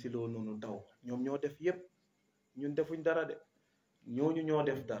continuer si loolu noonu daw ñoom ñoo def yépp ñun defuñ dara de ñooñu ñoo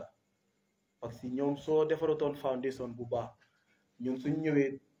def dara parce que ñoom soo defaratoon foundation bu baax ñun suñ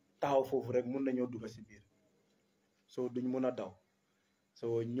ñëwee taxaw foofu rek mun nañoo dugg si biir soo duñ mun a daw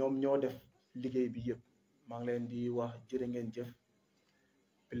soo ñoom ñoo def liggéey bi yëpp maa ngi leen di wax jërë ngeen jëf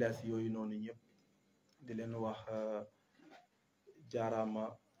place yooyu noonu ñëpp di leen wax jaaraama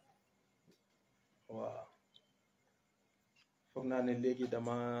waaw foog naa ne léegi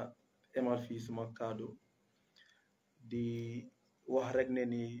dama emal fii suma kaddu di wax rek ne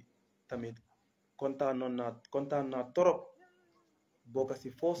ni tamit kontaan naa trop bokk si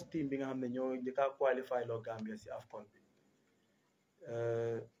first team bi nga xam ne ñoo njëkk a qualify loo Gambia si AFCON bi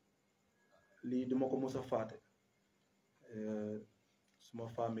lii duma ko mos a faate suma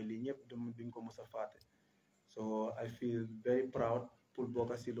famille ñëpp duñ ko mos a faate so I feel very proud pour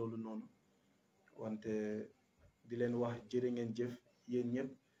bokk si loolu noonu wante di leen wax jërë ngeen jëf yéen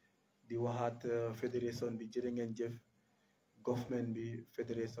ñëpp di waxaat fédération bi jërë ngeen jëf government bi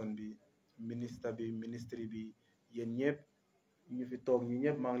fédération bi ministre bi yéen ñëpp ñu fi toog ñu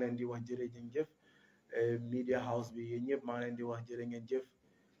ñëpp maa ngi leen di wax jërë ngeen jëf media house bi yéen ñëpp maa ngi leen di wax jërë ngeen jëf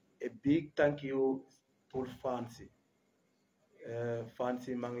a big thank you pour fans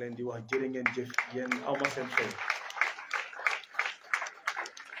yi maa ngi leen di wax jërë ngeen jëf yéen awma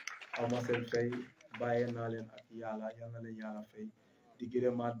seen fay bàyyi naa leen ak yàlla yal na leen yàlla fay di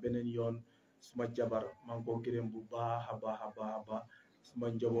gërëmaat beneen yoon suma jabar maa ngi ko gërëm bu baax a baax suma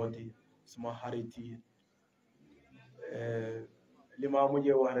njaboot yi suma xarit yi li ma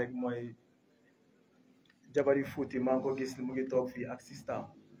mujjee wax rek mooy jabari Fuuti maa ngi ko gis mu ngi toog fii ak système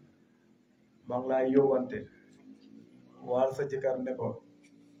maa ngi lay yóbbante waal sa jëkkër ne ko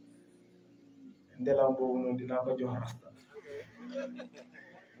ndelam boobu noonu dinaa ko jox rasta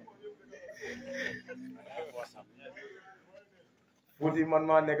Fuuti man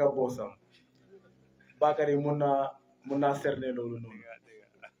maa nekk boosam Bakary mun naa serne loolu noonu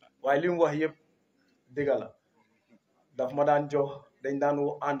waaye li mu wax yëpp dëgg la daf ma daan jox dañ daan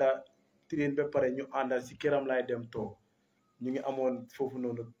ànda train ba pare ñu àndal si këram lay dem toog ñu ngi amoon foofu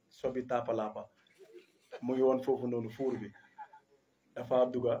noonu sobi tapalapa mu ngi woon foofu noonu fuur bi dafa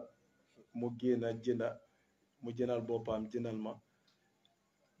duga mu génn mu jëndal boppam jëndal ma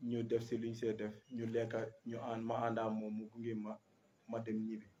ñu def si luñ see def ñu lekka ma àndaa moom mu gunge ma dem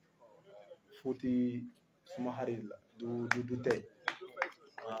ñibbi Fuuti suma xarit la du tey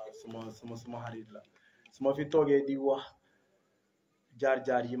waaw suma xarit la suma fi toogee di wax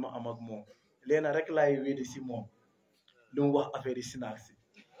jaar yi ma am ak moom leena rek laay wéedi si moom lu mu wax affaire yi snacks yi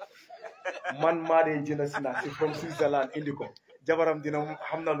man maa dee jënd snacks yi from Switzerland indi ko jabaram dina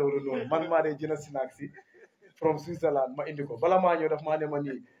xam na loolu noonu man maa dee jënd snacks yi from Switzerland ma indi ko bala maa ñëw daf maa ne ma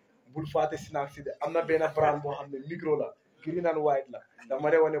nii bul fàtte snacks yi de am na benn brand boo xam ne micro la green and white la dama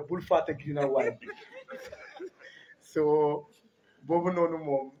dee wane bul fàtte green and white bi so boobu noonu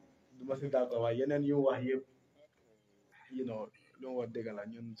moom du ma si d'accord waaye yeneen yu wax yëpp lu mu wax dëgg la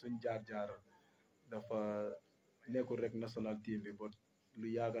ñun suñ jaar dafa nekkul rek national team bi but lu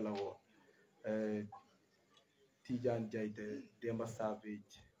yàgg la woon Tidiane Jaite, Demba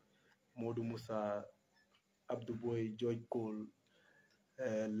Savage, Modou Moussa, Abdou Boy, George Cole,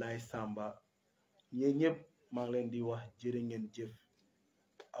 Lay Samba ñee ñëpp maa ngi leen di wax jërë ngeen jëf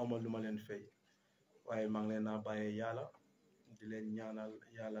awma lu ma leen fay waaye maa ngi leen naa bàyyee yàlla di leen ñaanal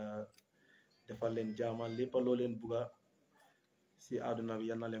yàlla defal leen jaama lépp loo leen bugga si àdduna bi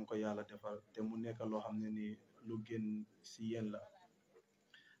yal na leen ko yàlla defal te mu nekk loo xam ne ni lu gën si yéen la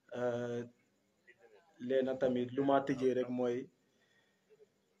leena tamit lu ma tëjee rek mooy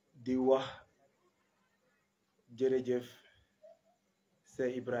di wax jërëjëf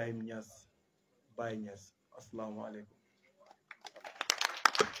Cheikh Ibrahim Niass Baye Niass asalaamaaleykum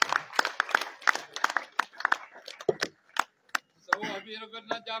sa wax bi rafet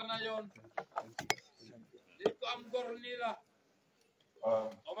na jaar na yoon nit ko am gor nii la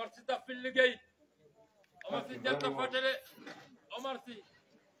Omar si daf fi liggéey Omar si janta fatale Omar si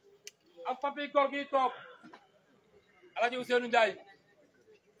ak papi gor gi toog Alaaji Ousseynou Ndiaye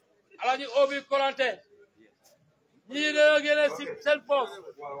Alaaji Obi Kolante ñii dañoo génne si seen poos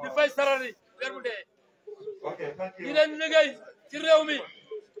di fay sarari weer bu dee ñi leen liggéey ci réew mi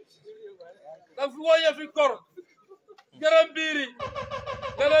da fi wooñee fi kor gërëm biiri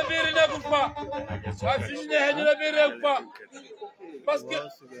nekkul fa waaye suñu neexee ñu ne biiri nekkul fa parce que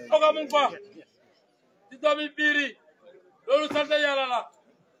oga mu fa di doomi biiri loolu sant yàlla la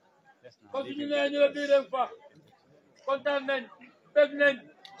kon suñu neexee ñu ne biiri nekkul fa kontaan nañ bég nañ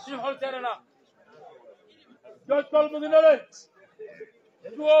suñu xol seere la George Cole mu ngi noonu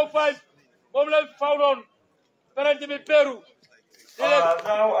 205 moom la fawloon penalty bi Peru.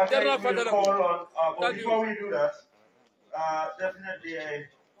 Now I think we'll call on, but before we do that, definitely I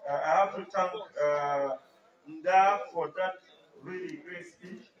have to thank Nda for that really great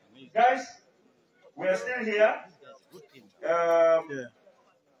speech. Guys, we're still here.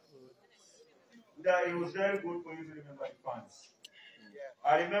 That it was very good for you to remember the fans.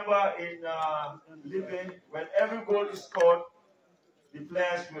 I remember in Libya, when every goal is scored, the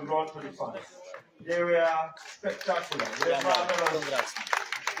players will run to the fans. They were spectacular. They were marvelous.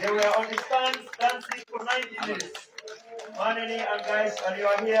 They were on the stands dancing for 90 minutes. Manini and guys, and you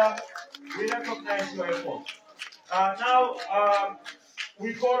are here, we recognize your effort. Now,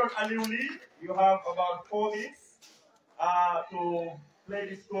 we call on Aliuli. You have about 4 minutes to play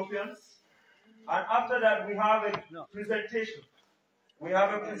the Scorpions. And after that, we have a presentation. We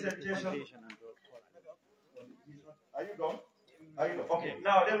have a presentation. Are you done? Are you done? Okay.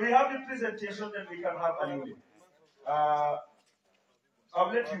 Now, then we have the presentation, then we can have Aliuli. I'll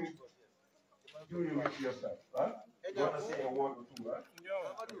let you do it with yourself. Right? You want to say a word or two, right?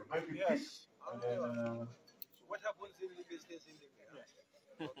 Maybe yes. And then, what happens in the business in the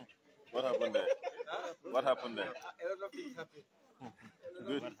What happened there? What happened there? A lot of things happen.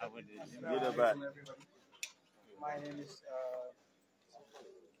 Good. Good or bad? My name is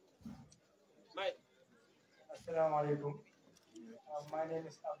Assalamu alaikum. My name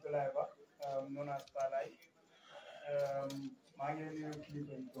is Abdullah Ba, known as Balai. My name is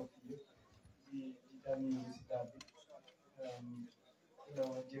Clifton Tofi, the Italian University.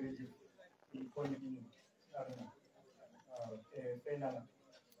 Jerry, the Colin Penala.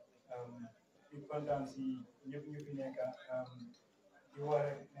 The contancy, Yukineka, you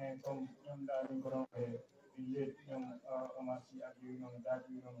are from Yamda, relate Omasi, that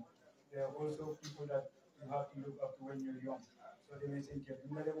you know. There are also people that you have to look up to when you're young. So they may think, you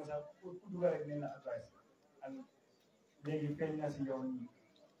know, they must have good advice. And maybe paying us in your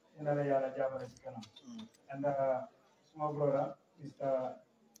another Yala Java. And small brother, Mr.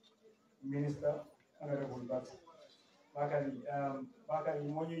 Minister, Honorable Bax. Bakari,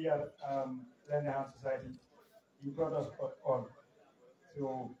 Monu Yar, Land Society, he brought us all.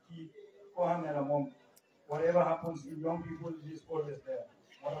 So he, whatever happens to young people, he's always there.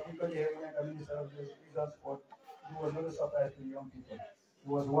 One of the people here, when the Minister of Youth Sport, he was not a surprise to young people. He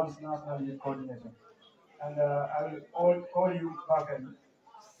was once national youth coordinator. And I will call you, Bakari,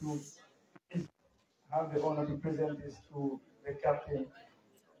 to have the honor to present this to the captain,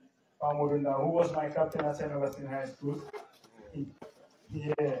 Pamodunda, who was my captain at St. Augustine High School.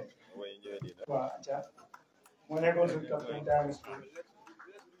 Yeah. When I go to captain primary school.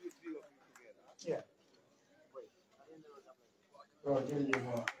 Yeah. Oh, thank you very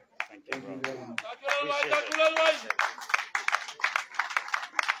much.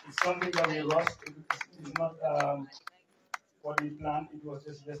 It's something that we lost. It's not what we planned. It was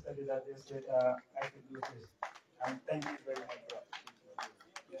just yesterday that they said I could do this. And thank you very much.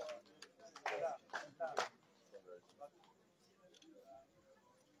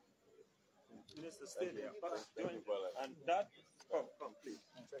 Minister, stay there. And that, come, please.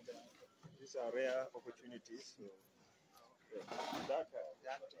 these are rare opportunities. So, that,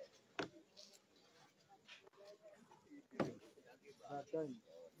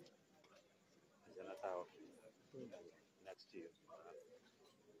 next year.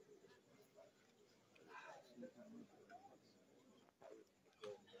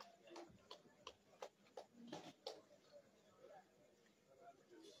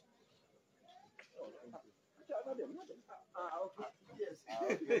 Okay. Yes.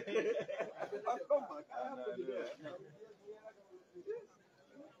 I'll come back. I have to be there.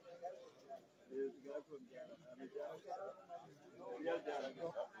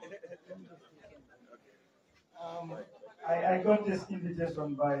 I got this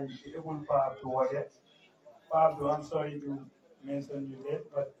invitation by Ibn Pablo Waget. Pablo, I'm sorry to mention you there,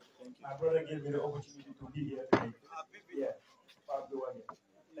 but my brother gave me the opportunity to be here today. Yeah, Pablo Waget.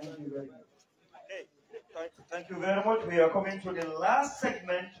 Thank you very much. Okay, thank you very much. We are coming to the last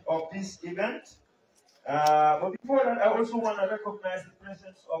segment of this event. But before that, I also want to recognize the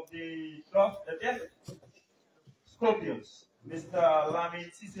presence of the deaf Scorpions. Mr.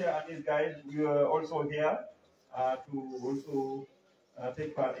 Lamin Sise and his guys, we are also here to also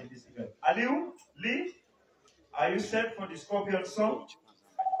take part in this event. Aliu, Lee, are you set for the Scorpion song?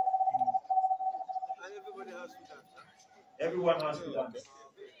 And everybody has to dance. Everyone has to dance.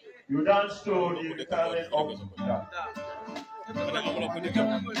 You dance to the talent of that. Thank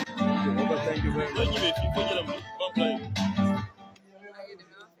you very much.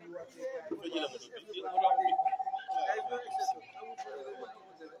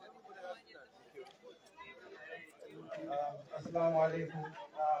 Assalamu alaikum.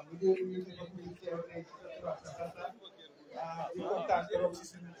 Video music of the ceremony di kontaan trop ci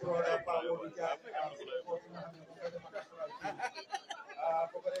suñu brother Pablo di jaar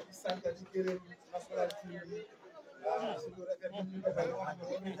ko pare di sant di gërëm National TV suñu rafet ñu defal wax ne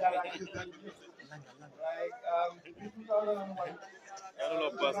ñu jaar ak like in 2001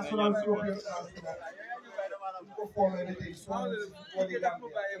 National Scorpion ko formé ne tey so body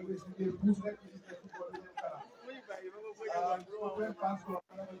Gambia suñu boost rek ci football bi kanam Scorpion fans ko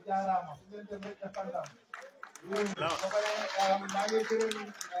jaarama su leen dem rek defal maa ngi gërëm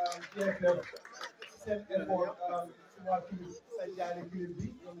GFF seen effort suma clip sa jaari clip bi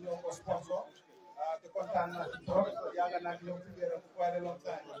ñoom ñoo ko sponsor te kontaan naa ci trop yàgg naa ñoom ci gërëm quite a long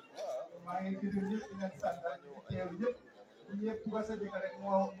time maa ngi gërëm ñëpp di leen sant ñu teew ñëpp ñëpp ku sa dëkk rek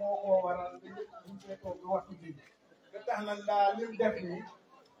moo ko waral ba ñëpp ñu fee toog di waxtu bi ba tax na daa lim def nii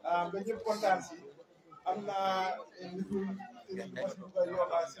ba ñëpp kontaan si am naa nitul mos bu ko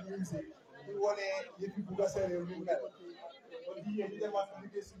yokka si musique di wone yëpp bu ko séré lu mel kon jigéen ñi dem wax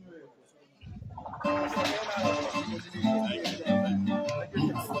liggéey suñu réew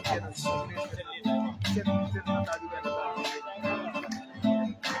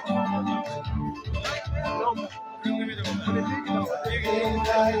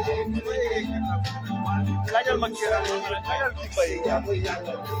Lajal makira lajal bay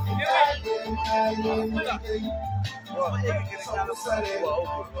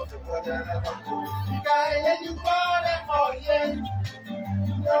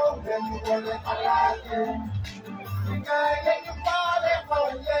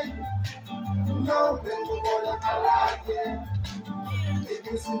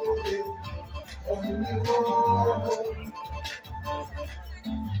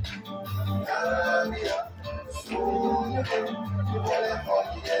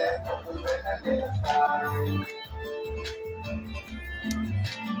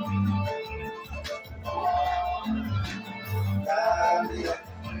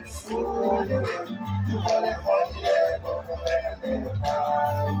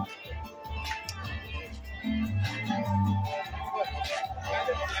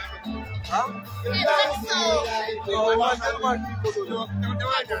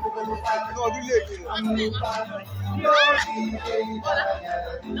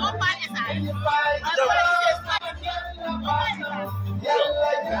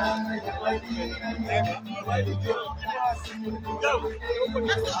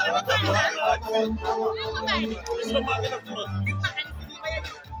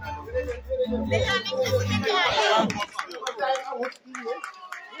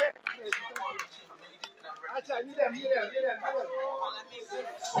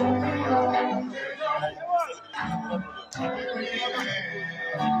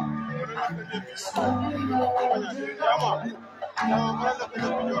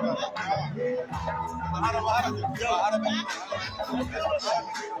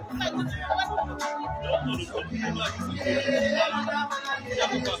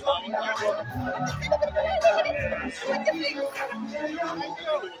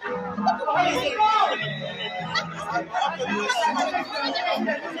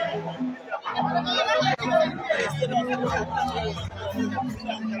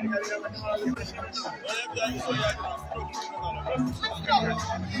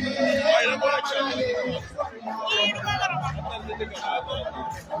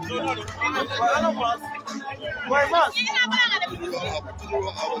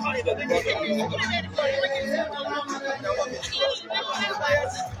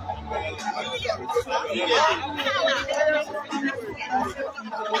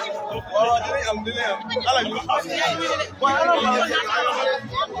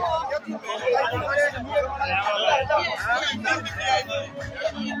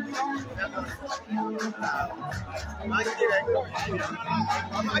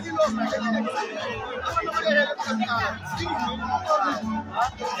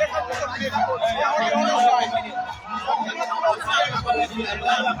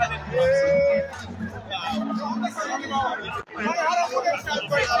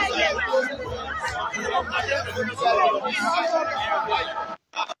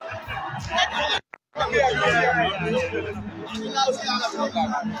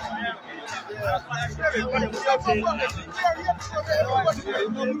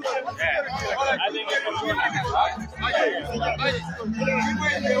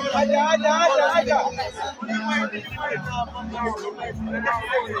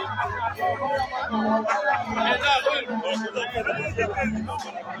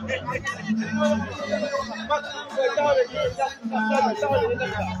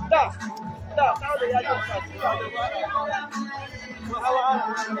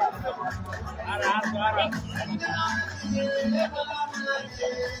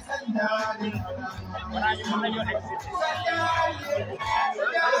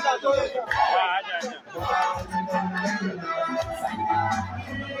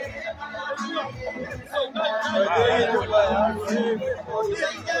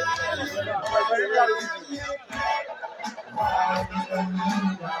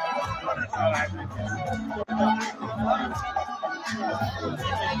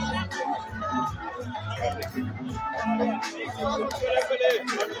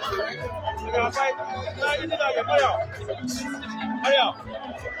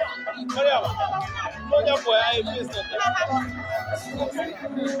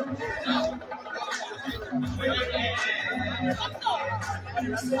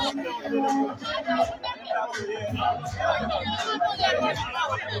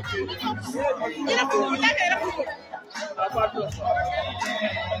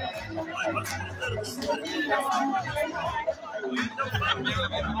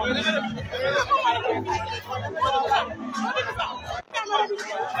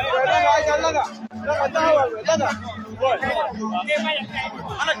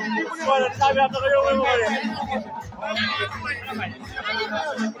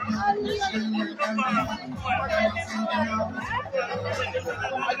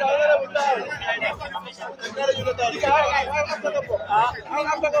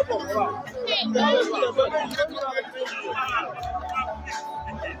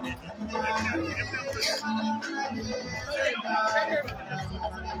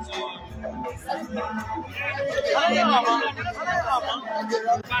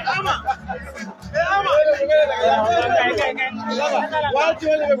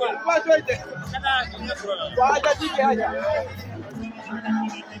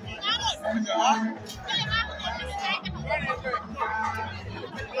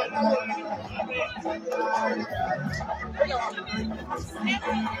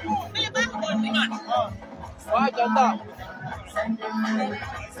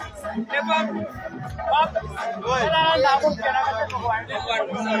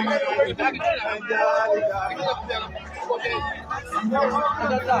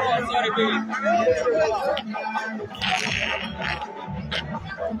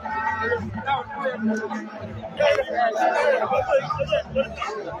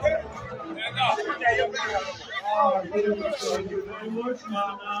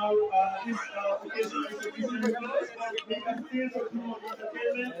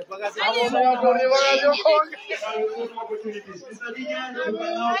Opportunities. Mr.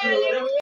 DJ,